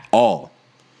at all.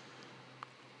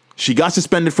 She got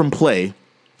suspended from play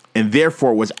and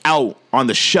therefore was out on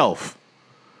the shelf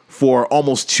for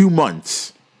almost 2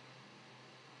 months.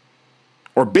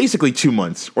 Or basically 2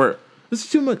 months. Or this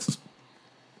is 2 months.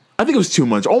 I think it was 2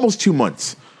 months. Almost 2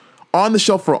 months. On the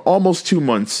shelf for almost 2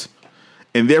 months.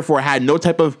 And therefore had no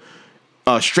type of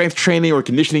strength training or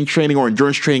conditioning training or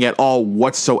endurance training at all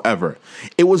whatsoever.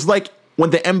 It was like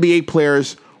when the NBA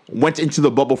players went into the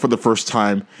bubble for the first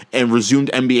time and resumed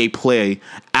NBA play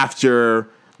after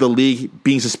the league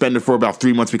being suspended for about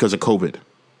 3 months because of COVID.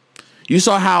 You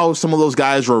saw how some of those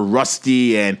guys were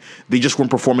rusty and they just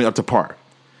weren't performing up to par.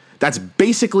 That's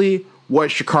basically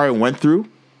what Sha'carri went through,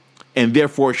 and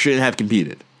therefore shouldn't have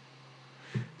competed.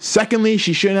 Secondly,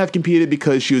 she shouldn't have competed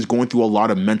because she was going through a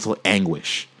lot of mental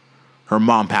anguish. Her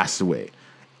mom passed away,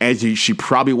 and she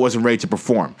probably wasn't ready to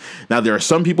perform. Now, there are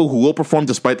some people who will perform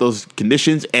despite those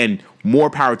conditions, and more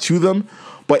power to them.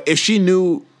 But if she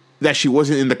knew that she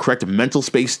wasn't in the correct mental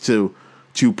space to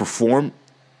perform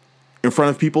in front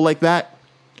of people like that,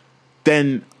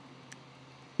 then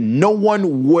no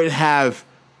one would have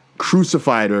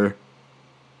crucified her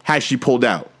had she pulled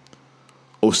out.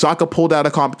 Osaka pulled out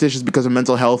of competitions because of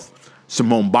mental health.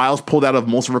 Simone Biles pulled out of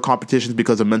most of her competitions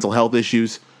because of mental health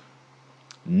issues.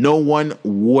 No one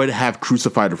would have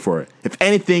crucified her for it. If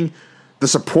anything, the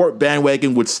support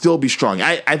bandwagon would still be strong.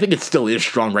 I think it still is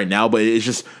strong right now, but it's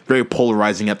just very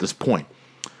polarizing at this point.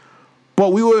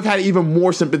 But we would have had even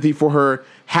more sympathy for her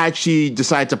had she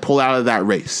decided to pull out of that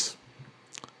race.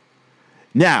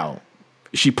 Now,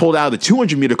 she pulled out of the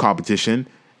 200-meter competition,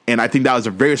 and I think that was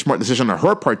a very smart decision on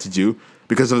her part to do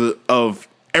because of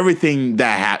everything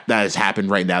that has happened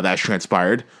right now, that has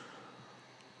transpired.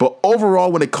 But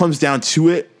overall, when it comes down to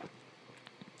it,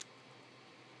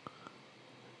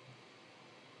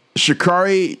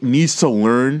 Sha'carri needs to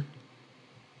learn,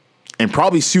 and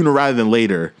probably sooner rather than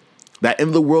later, that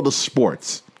in the world of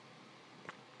sports,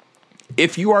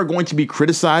 if you are going to be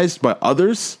criticized by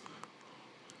others,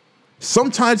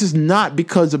 sometimes it's not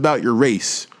because about your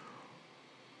race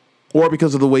or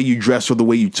because of the way you dress or the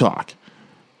way you talk.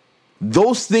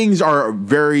 Those things are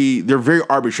very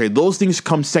arbitrary. Those things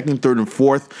come second, third, and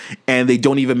fourth, and they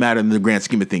don't even matter in the grand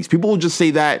scheme of things. People will just say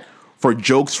that for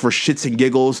jokes, for shits and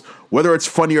giggles. Whether it's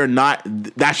funny or not,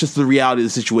 that's just the reality of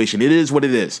the situation. It is what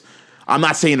it is. I'm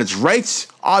not saying it's right,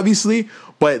 obviously,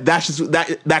 but that's just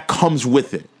that comes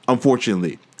with it,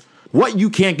 unfortunately. What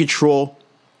you can't control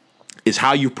is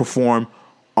how you perform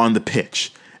on the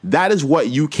pitch. That is what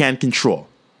you can control.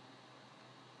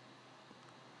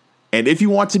 And if you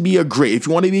want to be if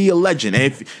you want to be a legend,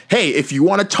 and if you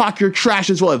want to talk your trash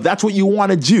as well, if that's what you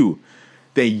want to do,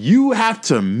 then you have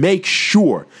to make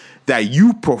sure that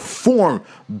you perform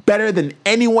better than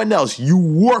anyone else. You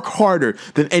work harder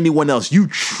than anyone else. You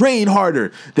train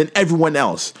harder than everyone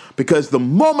else. Because the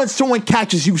moment someone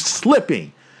catches you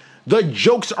slipping, the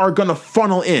jokes are going to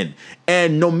funnel in.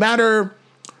 And no matter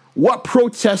what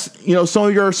protests, some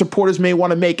of your supporters may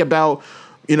want to make about,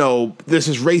 this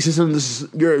is racism, this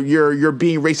is you're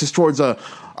being racist towards a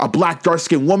black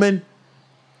dark-skinned woman.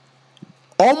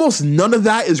 Almost none of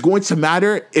that is going to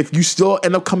matter if you still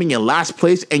end up coming in last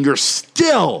place and you're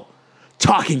still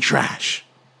talking trash.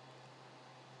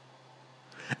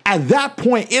 At that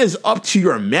point, it is up to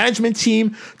your management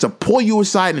team to pull you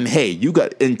aside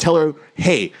and tell her,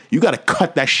 hey, you got to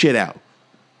cut that shit out.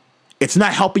 It's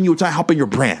not helping you. It's not helping your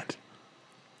brand.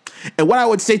 And what I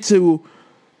would say to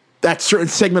that certain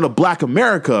segment of Black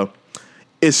America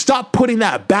is stop putting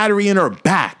that battery in her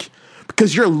back,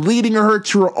 because you're leading her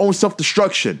to her own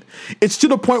self-destruction. It's to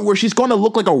the point where she's going to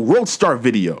look like a World Star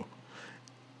video.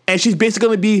 And she's basically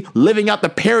going to be living out the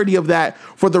parody of that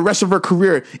for the rest of her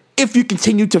career if you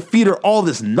continue to feed her all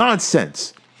this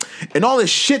nonsense. And all this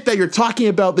shit that you're talking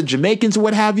about, the Jamaicans and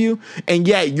what have you, and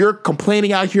yet you're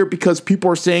complaining out here because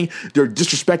people are saying they're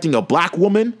disrespecting a black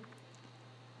woman.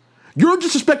 You're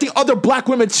disrespecting other black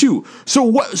women too. So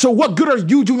what good are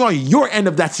you doing on your end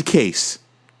if that's the case?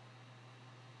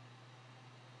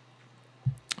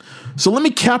 So let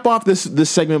me cap off this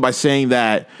segment by saying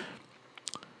that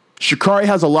Sha'carri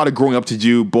has a lot of growing up to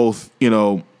do, both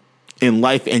in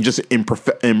life and just in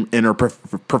her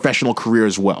professional career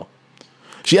as well.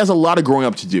 She has a lot of growing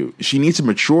up to do. She needs to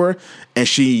mature, and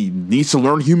she needs to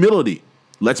learn humility.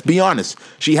 Let's be honest.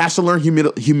 She has to learn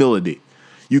humility.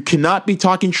 You cannot be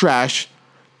talking trash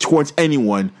towards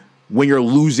anyone when you're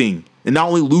losing, and not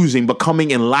only losing, but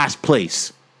coming in last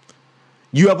place.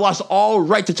 You have lost all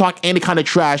right to talk any kind of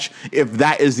trash if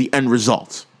that is the end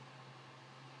result.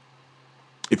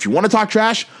 If you want to talk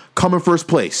trash, come in first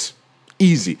place.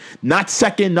 Easy. Not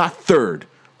second, not third.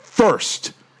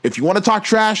 First. If you want to talk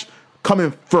trash, come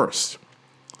in first.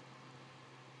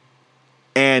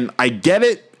 And I get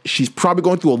it. She's probably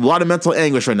going through a lot of mental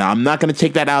anguish right now. I'm not going to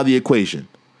take that out of the equation.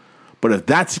 But if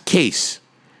that's the case,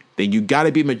 then you got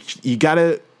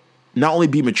to not only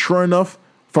be mature enough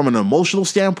from an emotional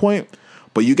standpoint,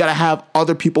 but you got to have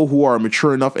other people who are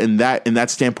mature enough in that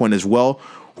standpoint as well,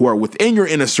 who are within your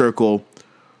inner circle,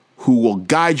 who will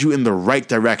guide you in the right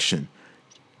direction.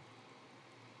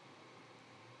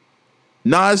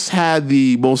 Nas had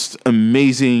the most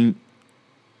amazing,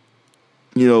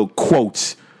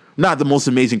 quote. Not the most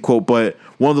amazing quote, but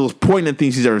one of those poignant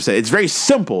things he's ever said. It's very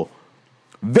simple,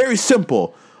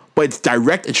 but it's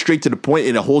direct and straight to the point,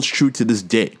 and it holds true to this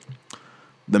day.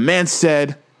 The man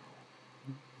said,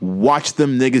 watch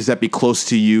them niggas that be close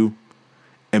to you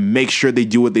and make sure they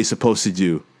do what they supposed to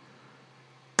do.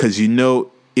 Because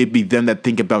it be them that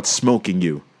think about smoking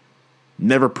you.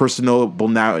 Never personal,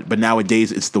 but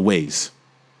nowadays it's the ways.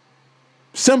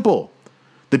 Simple.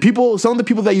 Some of the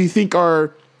people that you think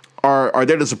are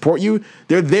there to support you,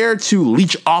 they're there to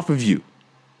leech off of you.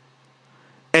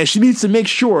 And she needs to make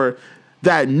sure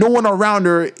that no one around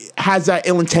her has that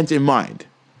ill intent in mind.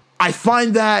 I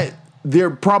find that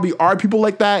there probably are people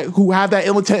like that who have that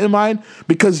ill intent in mind,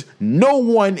 because no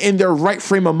one in their right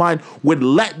frame of mind would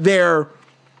let their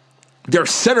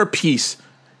centerpiece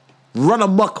run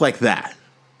amok like that.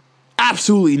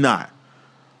 Absolutely not.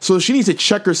 So she needs to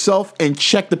check herself and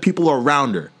check the people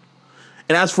around her.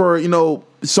 And as for,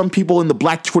 some people in the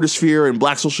black Twitter sphere and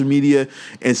black social media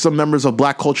and some members of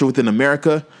black culture within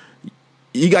America,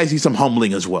 you guys need some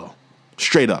humbling as well.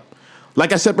 Straight up.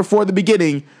 Like I said before at the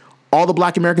beginning, all the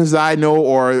black Americans that I know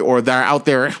or that are out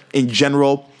there in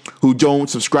general who don't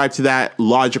subscribe to that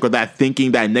logic or that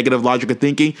thinking, that negative logic of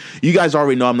thinking, you guys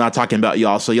already know I'm not talking about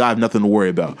y'all, so y'all have nothing to worry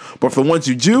about. But for the ones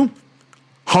who do,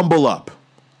 humble up.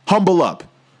 Humble up.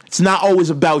 It's not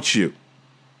always about you.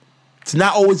 It's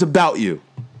not always about you.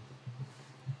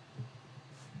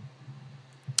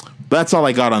 But that's all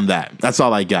I got on that. That's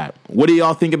all I got. What do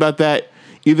y'all think about that?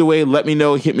 Either way, let me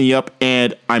know. Hit me up.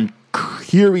 And I'm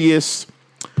curious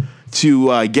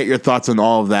to get your thoughts on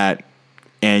all of that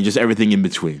and just everything in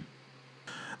between.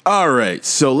 All right,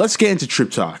 so let's get into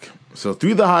Trip Talk. So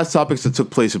 3 of the hottest topics that took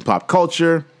place in pop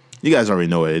culture. You guys already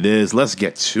know what it is. Let's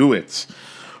get to it.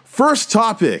 First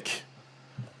topic,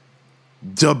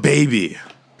 DaBaby.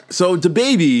 So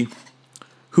DaBaby,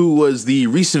 who was the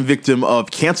recent victim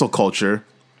of cancel culture,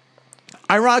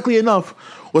 ironically enough,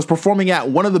 was performing at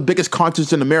one of the biggest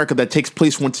concerts in America that takes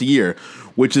place once a year,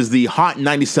 which is the Hot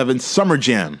 97 Summer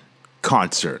Jam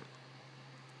concert.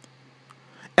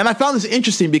 And I found this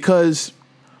interesting because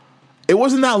it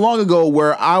wasn't that long ago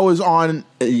where I was on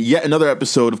yet another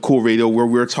episode of Cool Radio where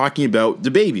we were talking about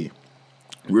DaBaby.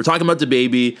 We were talking about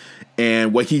DaBaby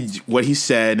and what he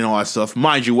said and all that stuff.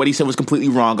 Mind you, what he said was completely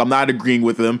wrong. I'm not agreeing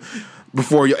with him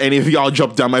before any of y'all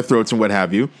jump down my throats and what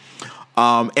have you.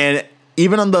 And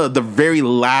even on the very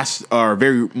last or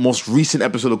very most recent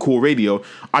episode of Cool Radio,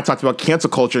 I talked about cancel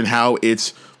culture and how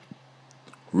it's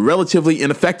relatively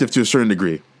ineffective to a certain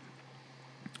degree.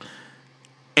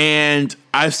 And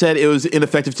I've said it was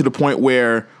ineffective to the point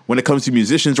where when it comes to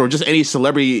musicians or just any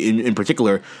celebrity in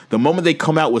particular, the moment they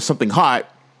come out with something hot,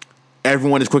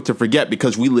 everyone is quick to forget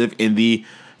because we live in the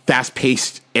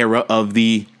fast-paced era of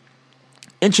the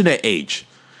internet age.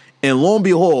 And lo and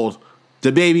behold,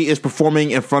 DaBaby is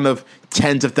performing in front of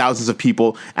tens of thousands of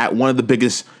people at one of the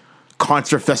biggest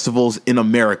concert festivals in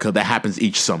America that happens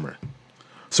each summer.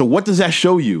 So what does that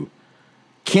show you?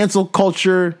 Cancel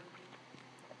culture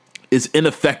is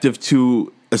ineffective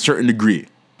to a certain degree.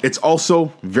 It's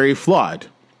also very flawed.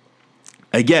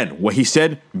 Again, what he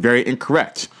said, very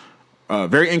incorrect.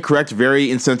 Very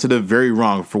insensitive, very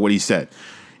wrong for what he said.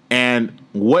 And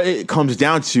what it comes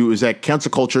down to is that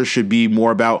cancel culture should be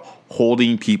more about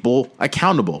holding people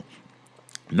accountable.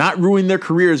 Not ruining their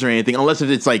careers or anything, unless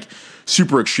it's like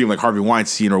super extreme, like Harvey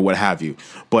Weinstein or what have you.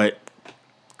 But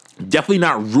definitely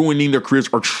not ruining their careers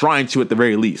or trying to at the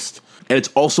very least. And it's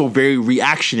also very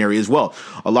reactionary as well.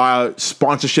 A lot of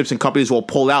sponsorships and companies will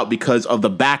pull out because of the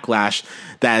backlash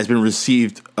that has been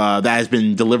received, that has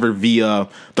been delivered via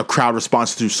the crowd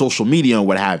response through social media and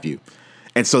what have you.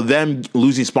 And so them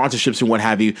losing sponsorships and what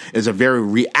have you is a very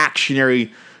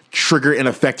reactionary trigger and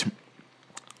effect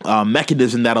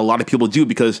mechanism that a lot of people do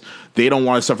because they don't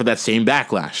want to suffer that same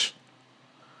backlash.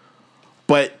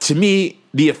 But to me,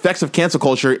 the effects of cancel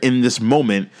culture in this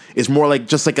moment is more like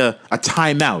just like a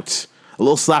timeout, a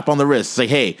little slap on the wrist. It's like,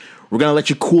 hey, we're going to let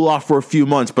you cool off for a few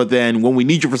months, but then when we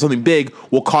need you for something big,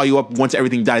 we'll call you up once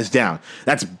everything dies down.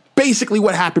 That's basically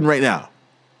what happened right now.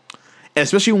 And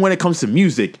especially when it comes to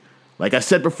music, like I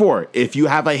said before, if you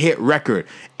have a hit record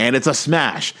and it's a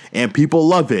smash and people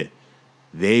love it,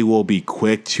 they will be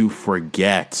quick to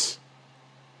forget.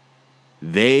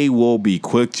 They will be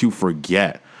quick to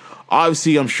forget.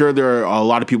 Obviously, I'm sure there are a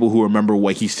lot of people who remember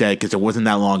what he said because it wasn't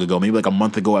that long ago, maybe like a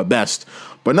month ago at best.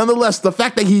 But nonetheless, the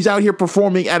fact that he's out here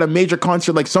performing at a major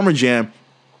concert like Summer Jam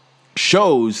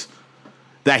shows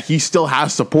that he still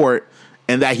has support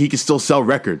and that he can still sell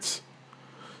records.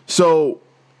 So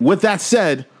with that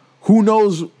said, who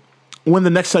knows when the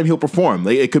next time he'll perform?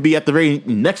 Like, it could be at the very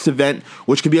next event,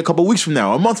 which could be a couple weeks from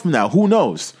now, a month from now, who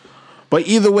knows? But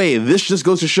either way, this just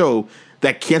goes to show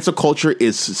that cancel culture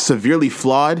is severely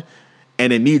flawed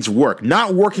and it needs work.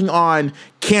 Not working on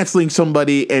canceling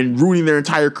somebody and ruining their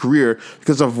entire career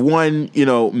because of one,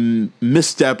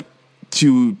 misstep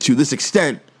to this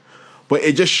extent. But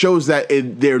it just shows that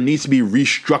there needs to be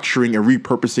restructuring and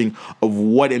repurposing of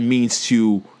what it means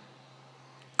to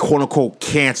quote unquote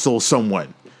cancel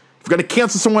someone. If you're going to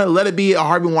cancel someone, let it be a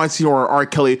Harvey Weinstein or R.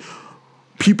 Kelly,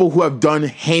 people who have done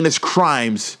heinous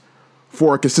crimes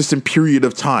for a consistent period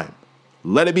of time.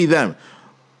 Let it be them.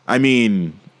 I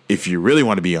mean, if you really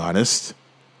want to be honest,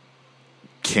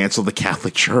 cancel the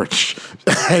Catholic Church.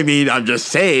 I mean, I'm just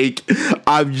saying,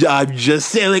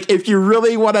 like, if you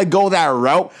really want to go that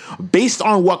route, based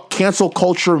on what cancel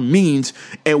culture means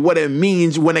and what it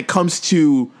means when it comes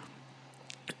to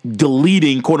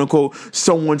deleting, quote unquote,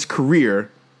 someone's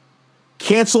career,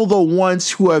 cancel the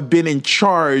ones who have been in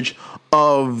charge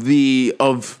of the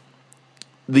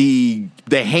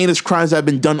heinous crimes that have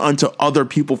been done unto other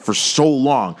people for so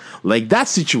long. Like that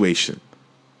situation.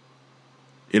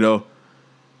 You know,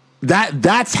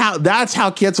 that's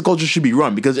how cancel culture should be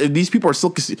run. Because if these people are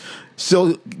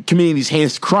still committing these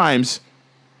heinous crimes,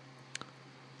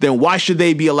 then why should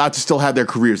they be allowed to still have their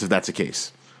careers if that's the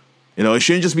case? You know, it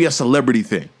shouldn't just be a celebrity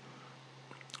thing.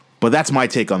 But that's my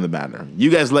take on the matter.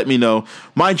 You guys let me know.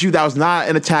 Mind you, that was not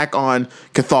an attack on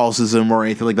Catholicism or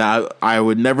anything like that. I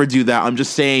would never do that. I'm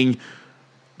just saying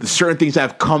certain things that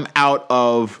have come out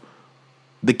of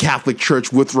the Catholic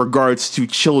Church with regards to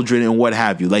children and what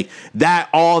have you. Like that,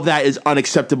 all that is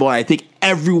unacceptable. And I think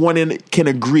everyone can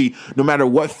agree, no matter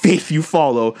what faith you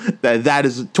follow, that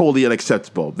is totally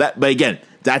unacceptable. But again,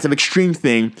 that's an extreme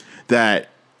thing that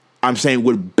I'm saying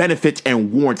would benefit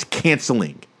and warrant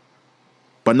canceling.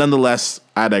 But nonetheless,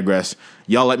 I digress.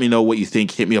 Y'all let me know what you think.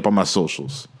 Hit me up on my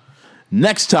socials.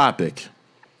 Next topic.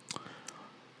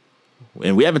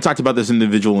 And we haven't talked about this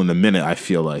individual in a minute, I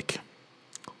feel like.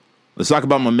 Let's talk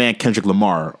about my man Kendrick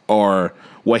Lamar, or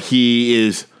what he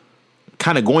is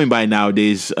kind of going by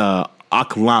nowadays,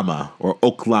 Oklama or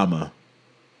Oklama.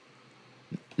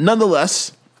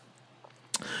 Nonetheless,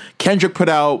 Kendrick put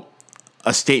out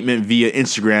a statement via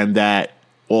Instagram that,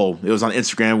 well, it was on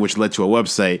Instagram, which led to a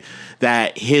website,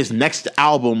 that his next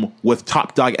album with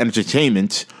Top Dog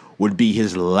Entertainment would be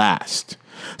his last.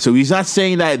 So he's not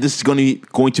saying that this is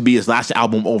going to be his last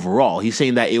album overall. He's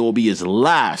saying that it will be his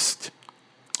last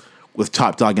with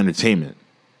Top Dog Entertainment.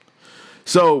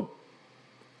 So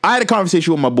I had a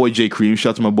conversation with my boy Jay Cream.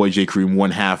 Shout out to my boy Jay Cream,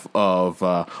 one half of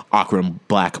Awkward and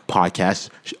Black podcast.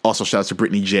 Also shout out to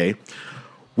Brittany J.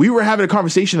 We were having a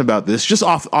conversation about this just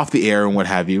off the air and what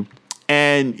have you.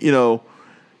 And, you know,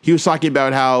 he was talking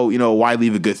about how, you know, why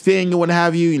leave a good thing and what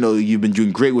have you. You know, you've been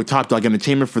doing great with Top Dog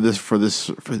Entertainment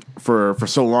for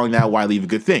so long now. Why leave a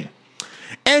good thing?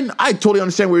 And I totally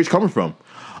understand where he's coming from.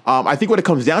 I think what it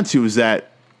comes down to is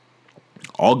that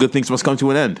all good things must come to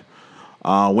an end.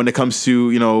 When it comes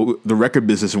to, you know, the record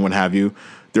business and what have you,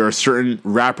 there are certain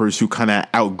rappers who kind of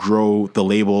outgrow the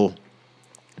label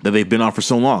that they've been on for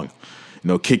so long. You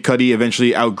know, Kid Cudi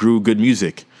eventually outgrew Good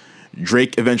Music.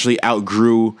 Drake eventually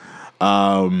outgrew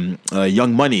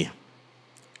Young Money.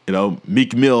 You know,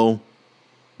 Meek Mill,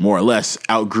 more or less,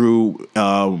 outgrew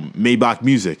Maybach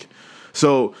Music.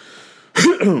 So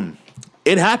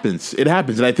it happens. It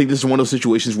happens. And I think this is one of those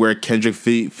situations where Kendrick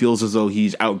feels as though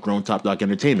he's outgrown Top Dog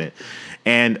Entertainment.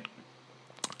 And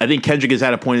I think Kendrick is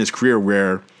at a point in his career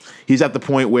where he's at the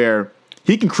point where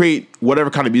he can create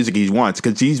whatever kind of music he wants,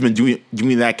 because he's been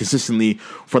doing that consistently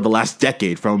for the last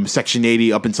decade, from Section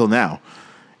 80 up until now.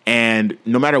 And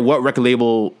no matter what record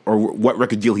label or what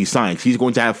record deal he signs, he's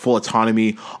going to have full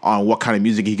autonomy on what kind of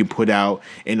music he can put out,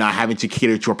 and not having to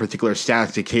cater to a particular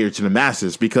stance to cater to the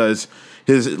masses, because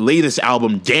his latest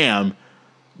album, Damn,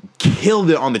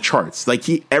 killed it on the charts. Like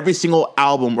every single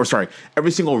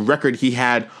record he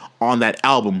had on that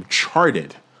album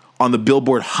charted on the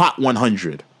Billboard Hot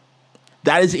 100.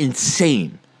 That is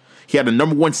insane. He had a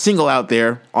number 1 single out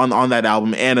there on that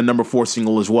album, and a number 4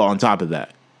 single as well on top of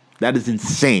that. That is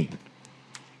insane.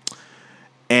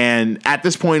 And at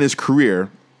this point in his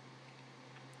career,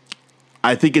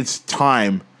 I think it's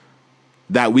time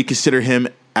that we consider him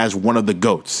as one of the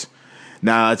GOATs.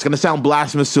 Now, it's going to sound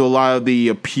blasphemous to a lot of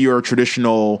the pure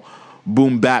traditional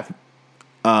boom bap,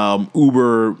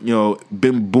 uber, you know,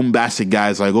 bombastic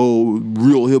guys like, oh,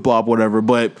 real hip hop, whatever.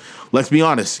 But let's be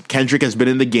honest, Kendrick has been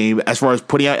in the game, as far as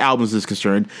putting out albums is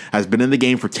concerned, has been in the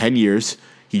game for 10 years.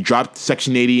 He dropped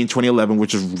Section 80 in 2011,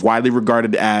 which is widely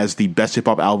regarded as the best hip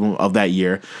hop album of that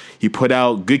year. He put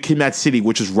out Good Kid, Mad City,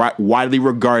 which is widely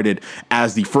regarded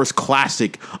as the first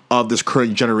classic of this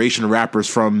current generation of rappers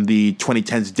from the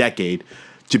 2010s decade.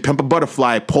 To Pimp a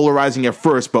Butterfly, polarizing at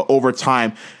first, but over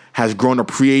time has grown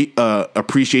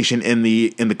appreciation in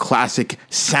the classic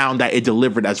sound that it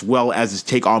delivered, as well as its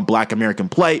take on Black American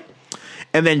plight.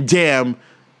 And then Damn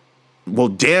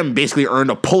basically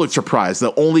earned a Pulitzer Prize,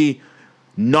 the only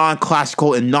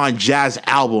non-classical and non-jazz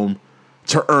album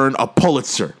to earn a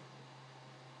Pulitzer.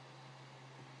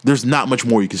 There's not much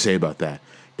more you can say about that.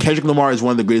 Kendrick Lamar is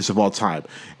one of the greatest of all time.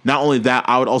 Not only that,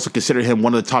 I would also consider him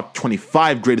one of the top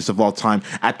 25 greatest of all time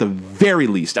at the very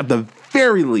least. At the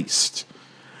very least.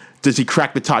 Does he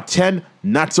crack the top 10?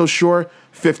 Not so sure.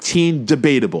 15,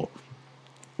 debatable.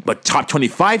 But top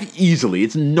 25, easily.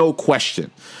 It's no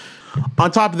question.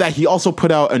 On top of that, he also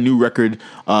put out a new record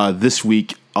this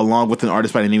week, along with an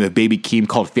artist by the name of Baby Keem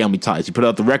called Family Ties. He put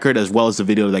out the record as well as the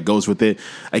video that goes with it.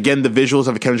 Again, the visuals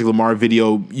of a Kendrick Lamar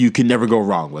video, you can never go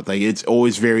wrong with. Like, it's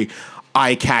always very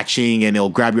eye-catching, and it'll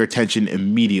grab your attention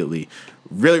immediately.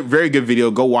 Really, very good video.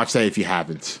 Go watch that if you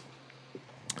haven't.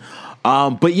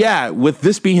 But yeah, with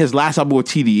this being his last album with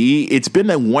TDE, it's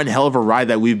been one hell of a ride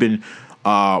that we've been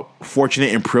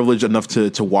fortunate and privileged enough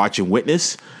to watch and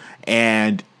witness.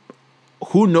 And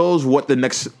who knows what the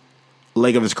next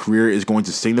leg of his career is going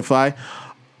to signify.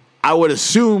 I would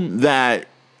assume that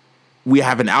we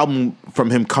have an album from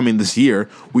him coming this year.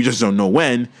 We just don't know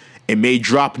when. It may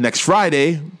drop next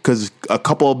Friday because a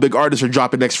couple of big artists are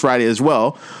dropping next Friday as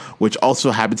well, which also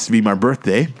happens to be my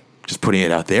birthday. Just putting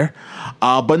it out there.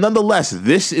 But nonetheless,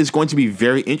 this is going to be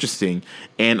very interesting,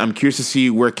 and I'm curious to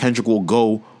see where Kendrick will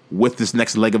go with this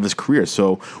next leg of his career.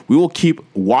 So we will keep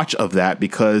watch of that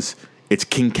because it's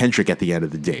King Kendrick at the end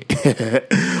of the day.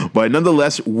 But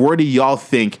nonetheless, where do y'all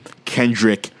think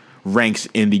Kendrick ranks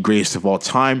in the greatest of all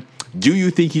time? Do you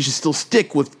think he should still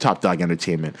stick with Top Dog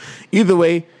Entertainment? Either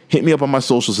way, hit me up on my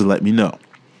socials and let me know.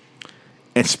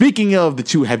 And speaking of the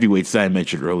two heavyweights that I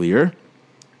mentioned earlier,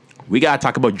 we got to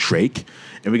talk about Drake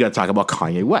and we got to talk about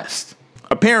Kanye West.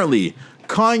 Apparently,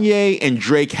 Kanye and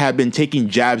Drake have been taking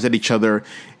jabs at each other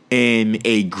in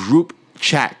a group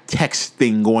chat text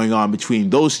thing going on between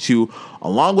those two,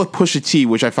 along with Pusha T,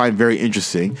 which I find very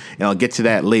interesting, and I'll get to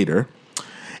that later.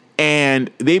 And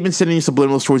they've been sending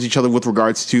subliminals towards each other with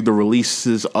regards to the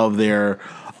releases of their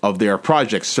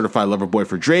projects, Certified Lover Boy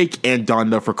for Drake and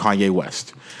Donda for Kanye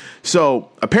West. So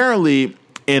apparently,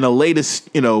 in a latest,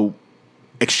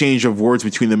 exchange of words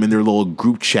between them in their little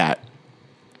group chat,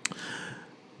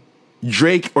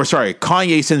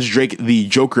 Kanye sends Drake the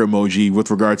Joker emoji with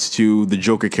regards to the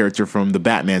Joker character from the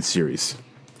Batman series.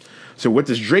 So what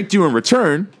does Drake do in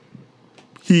return?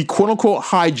 He quote-unquote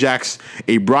hijacks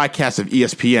a broadcast of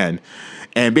ESPN,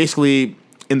 and basically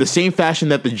in the same fashion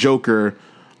that the Joker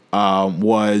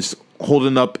was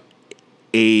holding up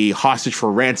a hostage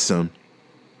for ransom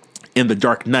in The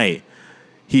Dark Knight,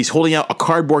 he's holding out a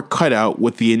cardboard cutout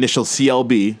with the initial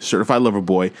CLB, Certified Lover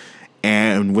Boy,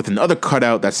 and with another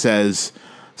cutout that says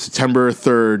September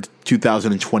 3rd,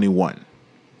 2021,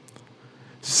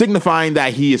 signifying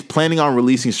that he is planning on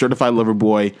releasing Certified Lover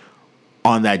Boy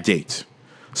on that date.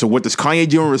 So what does Kanye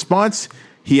do in response?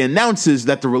 He announces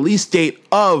that the release date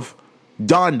of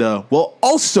Donda will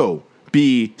also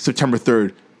be September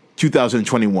 3rd,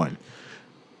 2021.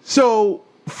 So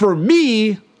for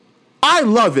me, I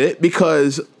love it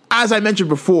because, as I mentioned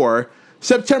before,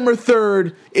 September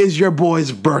 3rd is your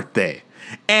boy's birthday.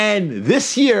 And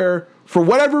this year, for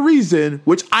whatever reason,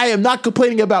 which I am not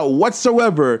complaining about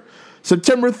whatsoever,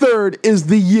 September 3rd is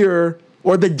the year,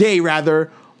 or the day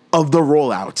rather, of the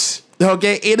rollouts.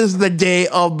 Okay, it is the day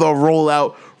of the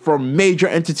rollout for major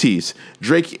entities.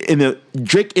 Drake in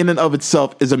and of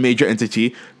itself is a major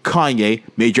entity. Kanye,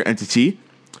 major entity.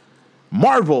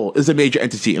 Marvel is a major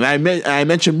entity. And I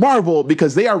mentioned Marvel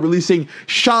because they are releasing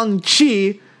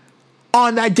Shang-Chi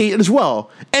on that date as well.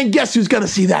 And guess who's going to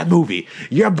see that movie?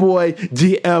 Your boy,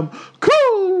 DM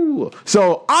Cool.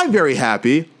 So I'm very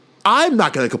happy. I'm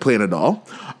not going to complain at all.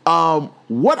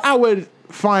 What I would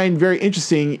find very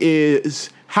interesting is,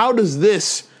 how does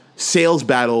this sales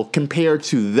battle compare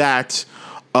to that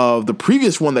of the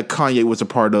previous one that Kanye was a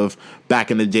part of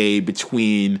back in the day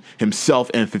between himself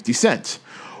and 50 Cent?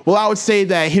 Well, I would say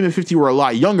that him and 50 were a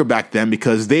lot younger back then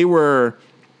because they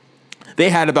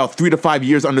had about 3 to 5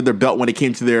 years under their belt when it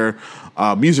came to their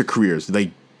music careers.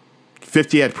 Like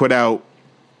 50 had put out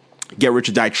Get Rich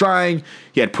or Die Trying,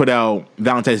 he had put out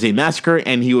Valentine's Day Massacre,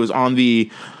 and he was on the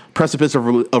precipice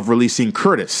of releasing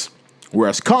Curtis.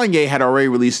 Whereas Kanye had already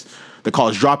released The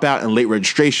College Dropout and Late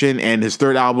Registration, and his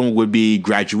third album would be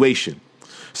Graduation.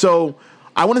 So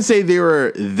I wouldn't say they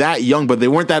were that young, but they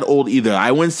weren't that old either.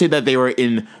 I wouldn't say that they were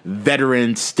in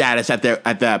veteran status at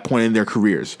that point in their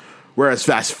careers. Whereas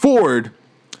fast forward,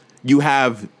 you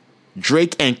have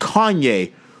Drake and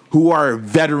Kanye, who are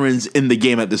veterans in the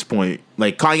game at this point.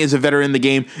 Like, Kanye is a veteran in the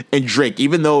game, and Drake,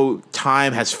 even though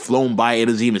time has flown by, it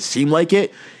doesn't even seem like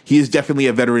it, he is definitely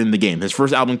a veteran in the game. His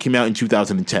first album came out in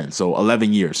 2010, so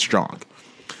 11 years strong.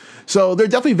 So they're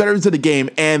definitely veterans of the game,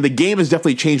 and the game has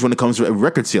definitely changed when it comes to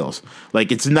record sales.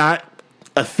 Like, it's not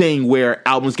a thing where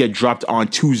albums get dropped on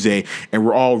Tuesday and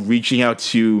we're all reaching out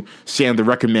to Sam the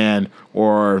Record Man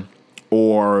or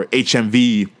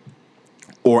HMV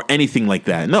or anything like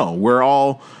that. No, we're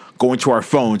all going to our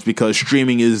phones because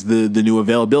streaming is the new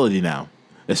availability now,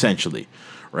 essentially,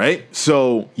 right?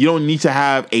 So you don't need to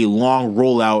have a long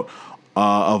rollout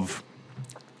of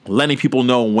letting people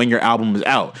know when your album is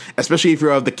out, especially if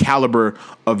you're of the caliber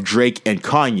of Drake and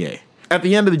Kanye. At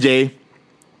the end of the day,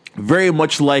 very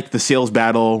much like the sales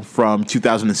battle from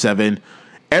 2007,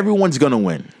 everyone's going to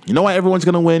win. You know why everyone's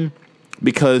going to win?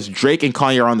 Because Drake and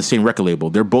Kanye are on the same record label.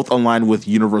 They're both aligned with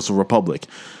Universal Republic.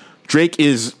 Drake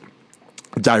is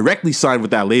directly signed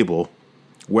with that label,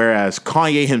 whereas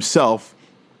Kanye himself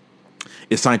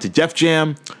is signed to Def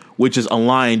Jam, which is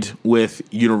aligned with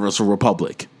Universal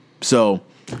Republic. So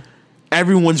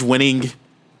everyone's winning,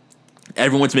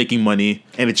 everyone's making money,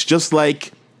 and it's just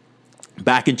like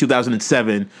back in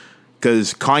 2007,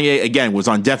 because Kanye, again, was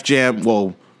on Def Jam,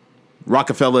 well,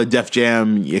 Rockefeller, Def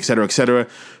Jam, et cetera, et cetera.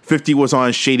 50 was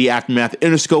on Shady Aftermath,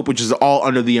 Interscope, which is all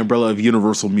under the umbrella of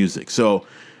Universal Music. So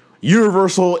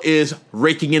Universal is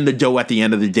raking in the dough at the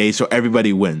end of the day, so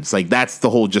everybody wins. Like, that's the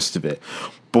whole gist of it.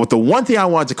 But the one thing I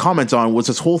wanted to comment on was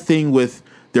this whole thing with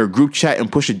their group chat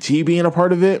and Pusha T being a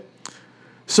part of it.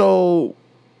 So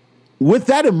with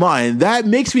that in mind, that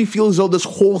makes me feel as though this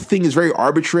whole thing is very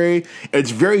arbitrary.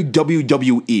 It's very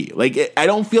WWE. Like, I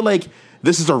don't feel like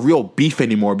this is a real beef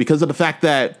anymore because of the fact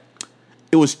that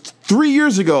it was 3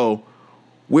 years ago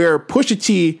where Pusha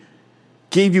T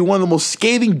gave you one of the most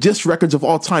scathing diss records of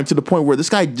all time, to the point where this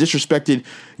guy disrespected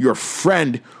your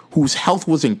friend whose health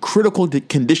was in critical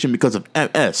condition because of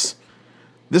MS.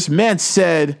 This man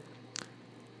said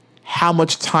how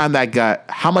much time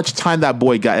that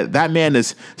boy got. That man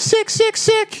is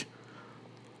sick.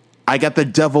 I got the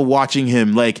devil watching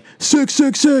him, like,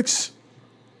 666.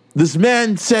 This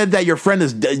man said that your friend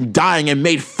is dying and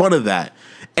made fun of that.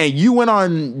 And you went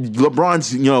on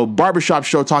LeBron's, barbershop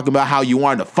show talking about how you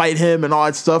wanted to fight him and all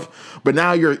that stuff, but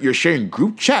now you're sharing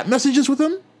group chat messages with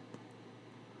him?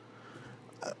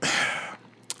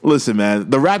 Listen, man,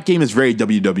 the rap game is very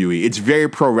WWE. It's very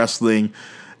pro wrestling.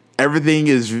 Everything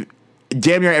is,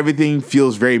 damn near everything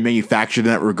feels very manufactured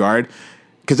in that regard.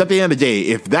 Because at the end of the day,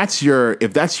 if that's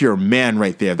your man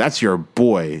right there, that's your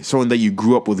boy, someone that you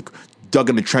grew up with, dug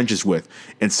in the trenches with,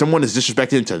 and someone is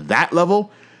disrespected him to that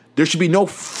level, there should be no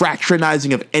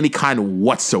fraternizing of any kind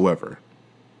whatsoever.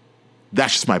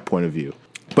 That's just my point of view.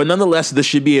 But nonetheless, this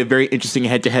should be a very interesting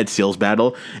head-to-head sales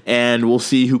battle, and we'll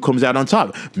see who comes out on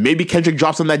top. Maybe Kendrick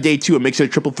drops on that day too and makes it a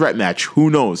triple threat match. Who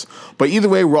knows? But either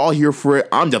way, we're all here for it.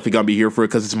 I'm definitely gonna be here for it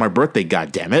because it's my birthday.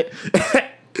 God damn it!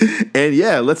 And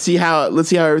yeah, let's see how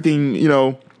everything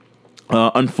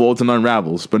unfolds and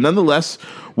unravels. But nonetheless,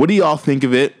 what do y'all think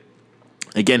of it?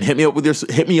 Again, hit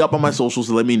me up on my socials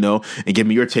to let me know and give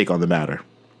me your take on the matter.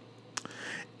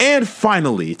 And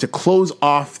finally, to close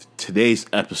off today's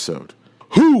episode,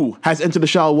 who has entered the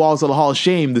shallow walls of the Hall of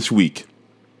Shame this week?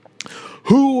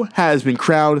 Who has been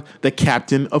crowned the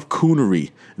captain of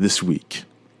coonery this week?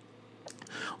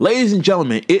 Ladies and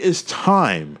gentlemen, it is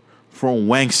time for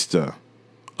Wanksta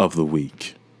of the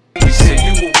Week. You said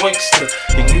you a wankster,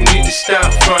 and you need to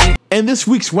stop fronting. And this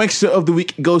week's Wanksta of the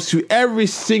Week goes to every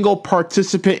single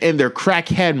participant and their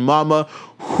crackhead mama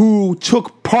who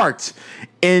took part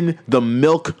in the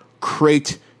Milk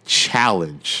Crate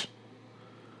Challenge.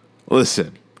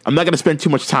 Listen, I'm not going to spend too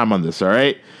much time on this, all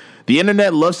right? The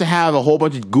internet loves to have a whole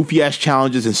bunch of goofy-ass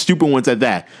challenges and stupid ones at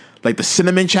that. Like the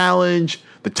Cinnamon Challenge,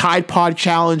 the Tide Pod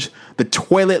Challenge, the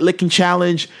Toilet Licking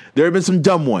Challenge. There have been some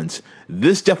dumb ones.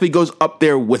 This definitely goes up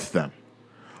there with them.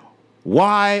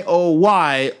 Why, oh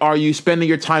why, are you spending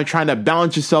your time trying to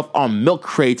balance yourself on milk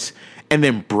crates and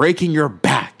then breaking your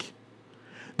back?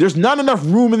 There's not enough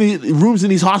rooms in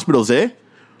these hospitals, eh?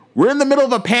 We're in the middle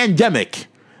of a pandemic.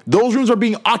 Those rooms are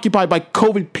being occupied by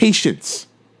COVID patients.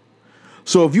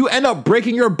 So if you end up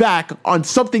breaking your back on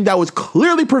something that was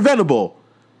clearly preventable,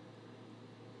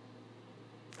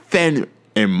 then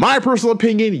in my personal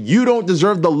opinion, you don't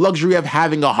deserve the luxury of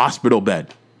having a hospital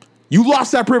bed. You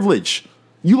lost that privilege.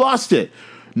 You lost it.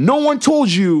 No one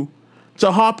told you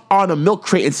to hop on a milk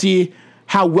crate and see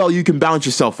how well you can balance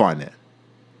yourself on it.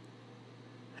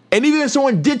 And even if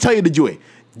someone did tell you to do it,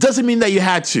 doesn't mean that you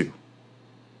had to.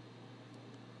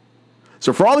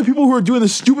 So for all the people who are doing the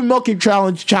stupid milking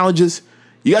challenges,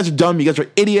 you guys are dumb. You guys are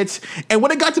idiots. And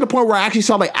when it got to the point where I actually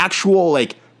saw actual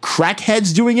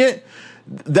crackheads doing it,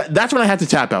 that's when I had to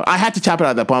tap out. I had to tap out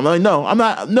at that point. I'm like, no, I'm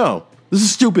not. No, this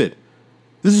is stupid.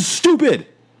 This is stupid.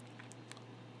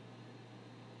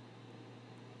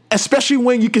 Especially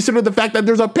when you consider the fact that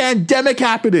there's a pandemic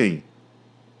happening.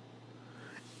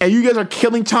 And you guys are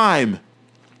killing time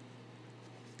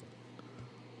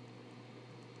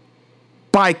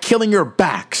by killing your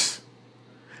backs.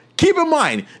 Keep in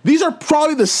mind, these are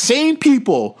probably the same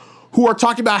people who are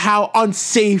talking about how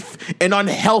unsafe and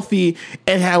unhealthy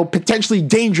and how potentially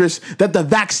dangerous that the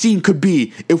vaccine could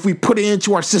be if we put it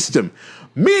into our system.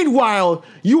 Meanwhile,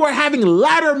 you are having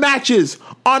ladder matches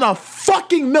on a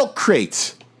fucking milk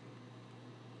crate.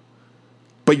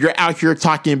 But you're out here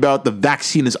talking about the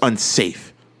vaccine is unsafe.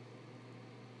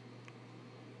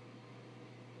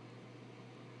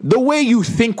 The way you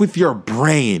think with your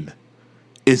brain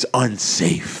is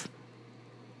unsafe.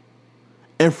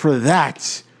 And for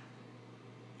that,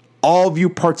 all of you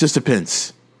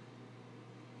participants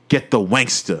get the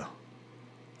wankster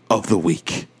of the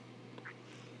week.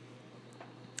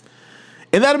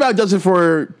 And that about does it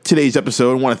for today's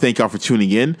episode. I want to thank y'all for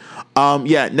tuning in.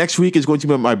 Next week is going to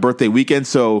be my birthday weekend.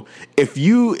 So if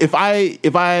you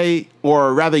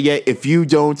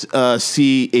don't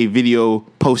see a video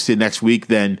posted next week,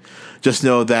 then just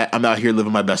know that I'm out here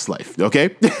living my best life. Okay.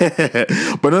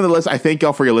 But nonetheless, I thank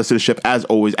y'all for your listenership as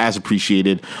always, as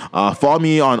appreciated. Follow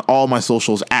me on all my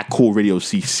socials at Cool Radio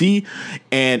CC.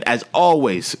 And as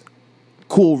always,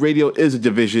 Cool Radio is a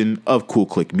division of Cool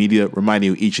Click Media,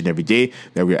 reminding you each and every day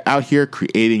that we are out here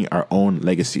creating our own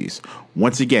legacies.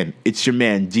 Once again, it's your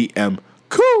man, DM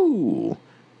Cool,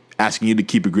 asking you to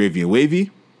keep it gravy and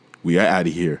wavy. We are out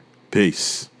of here.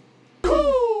 Peace.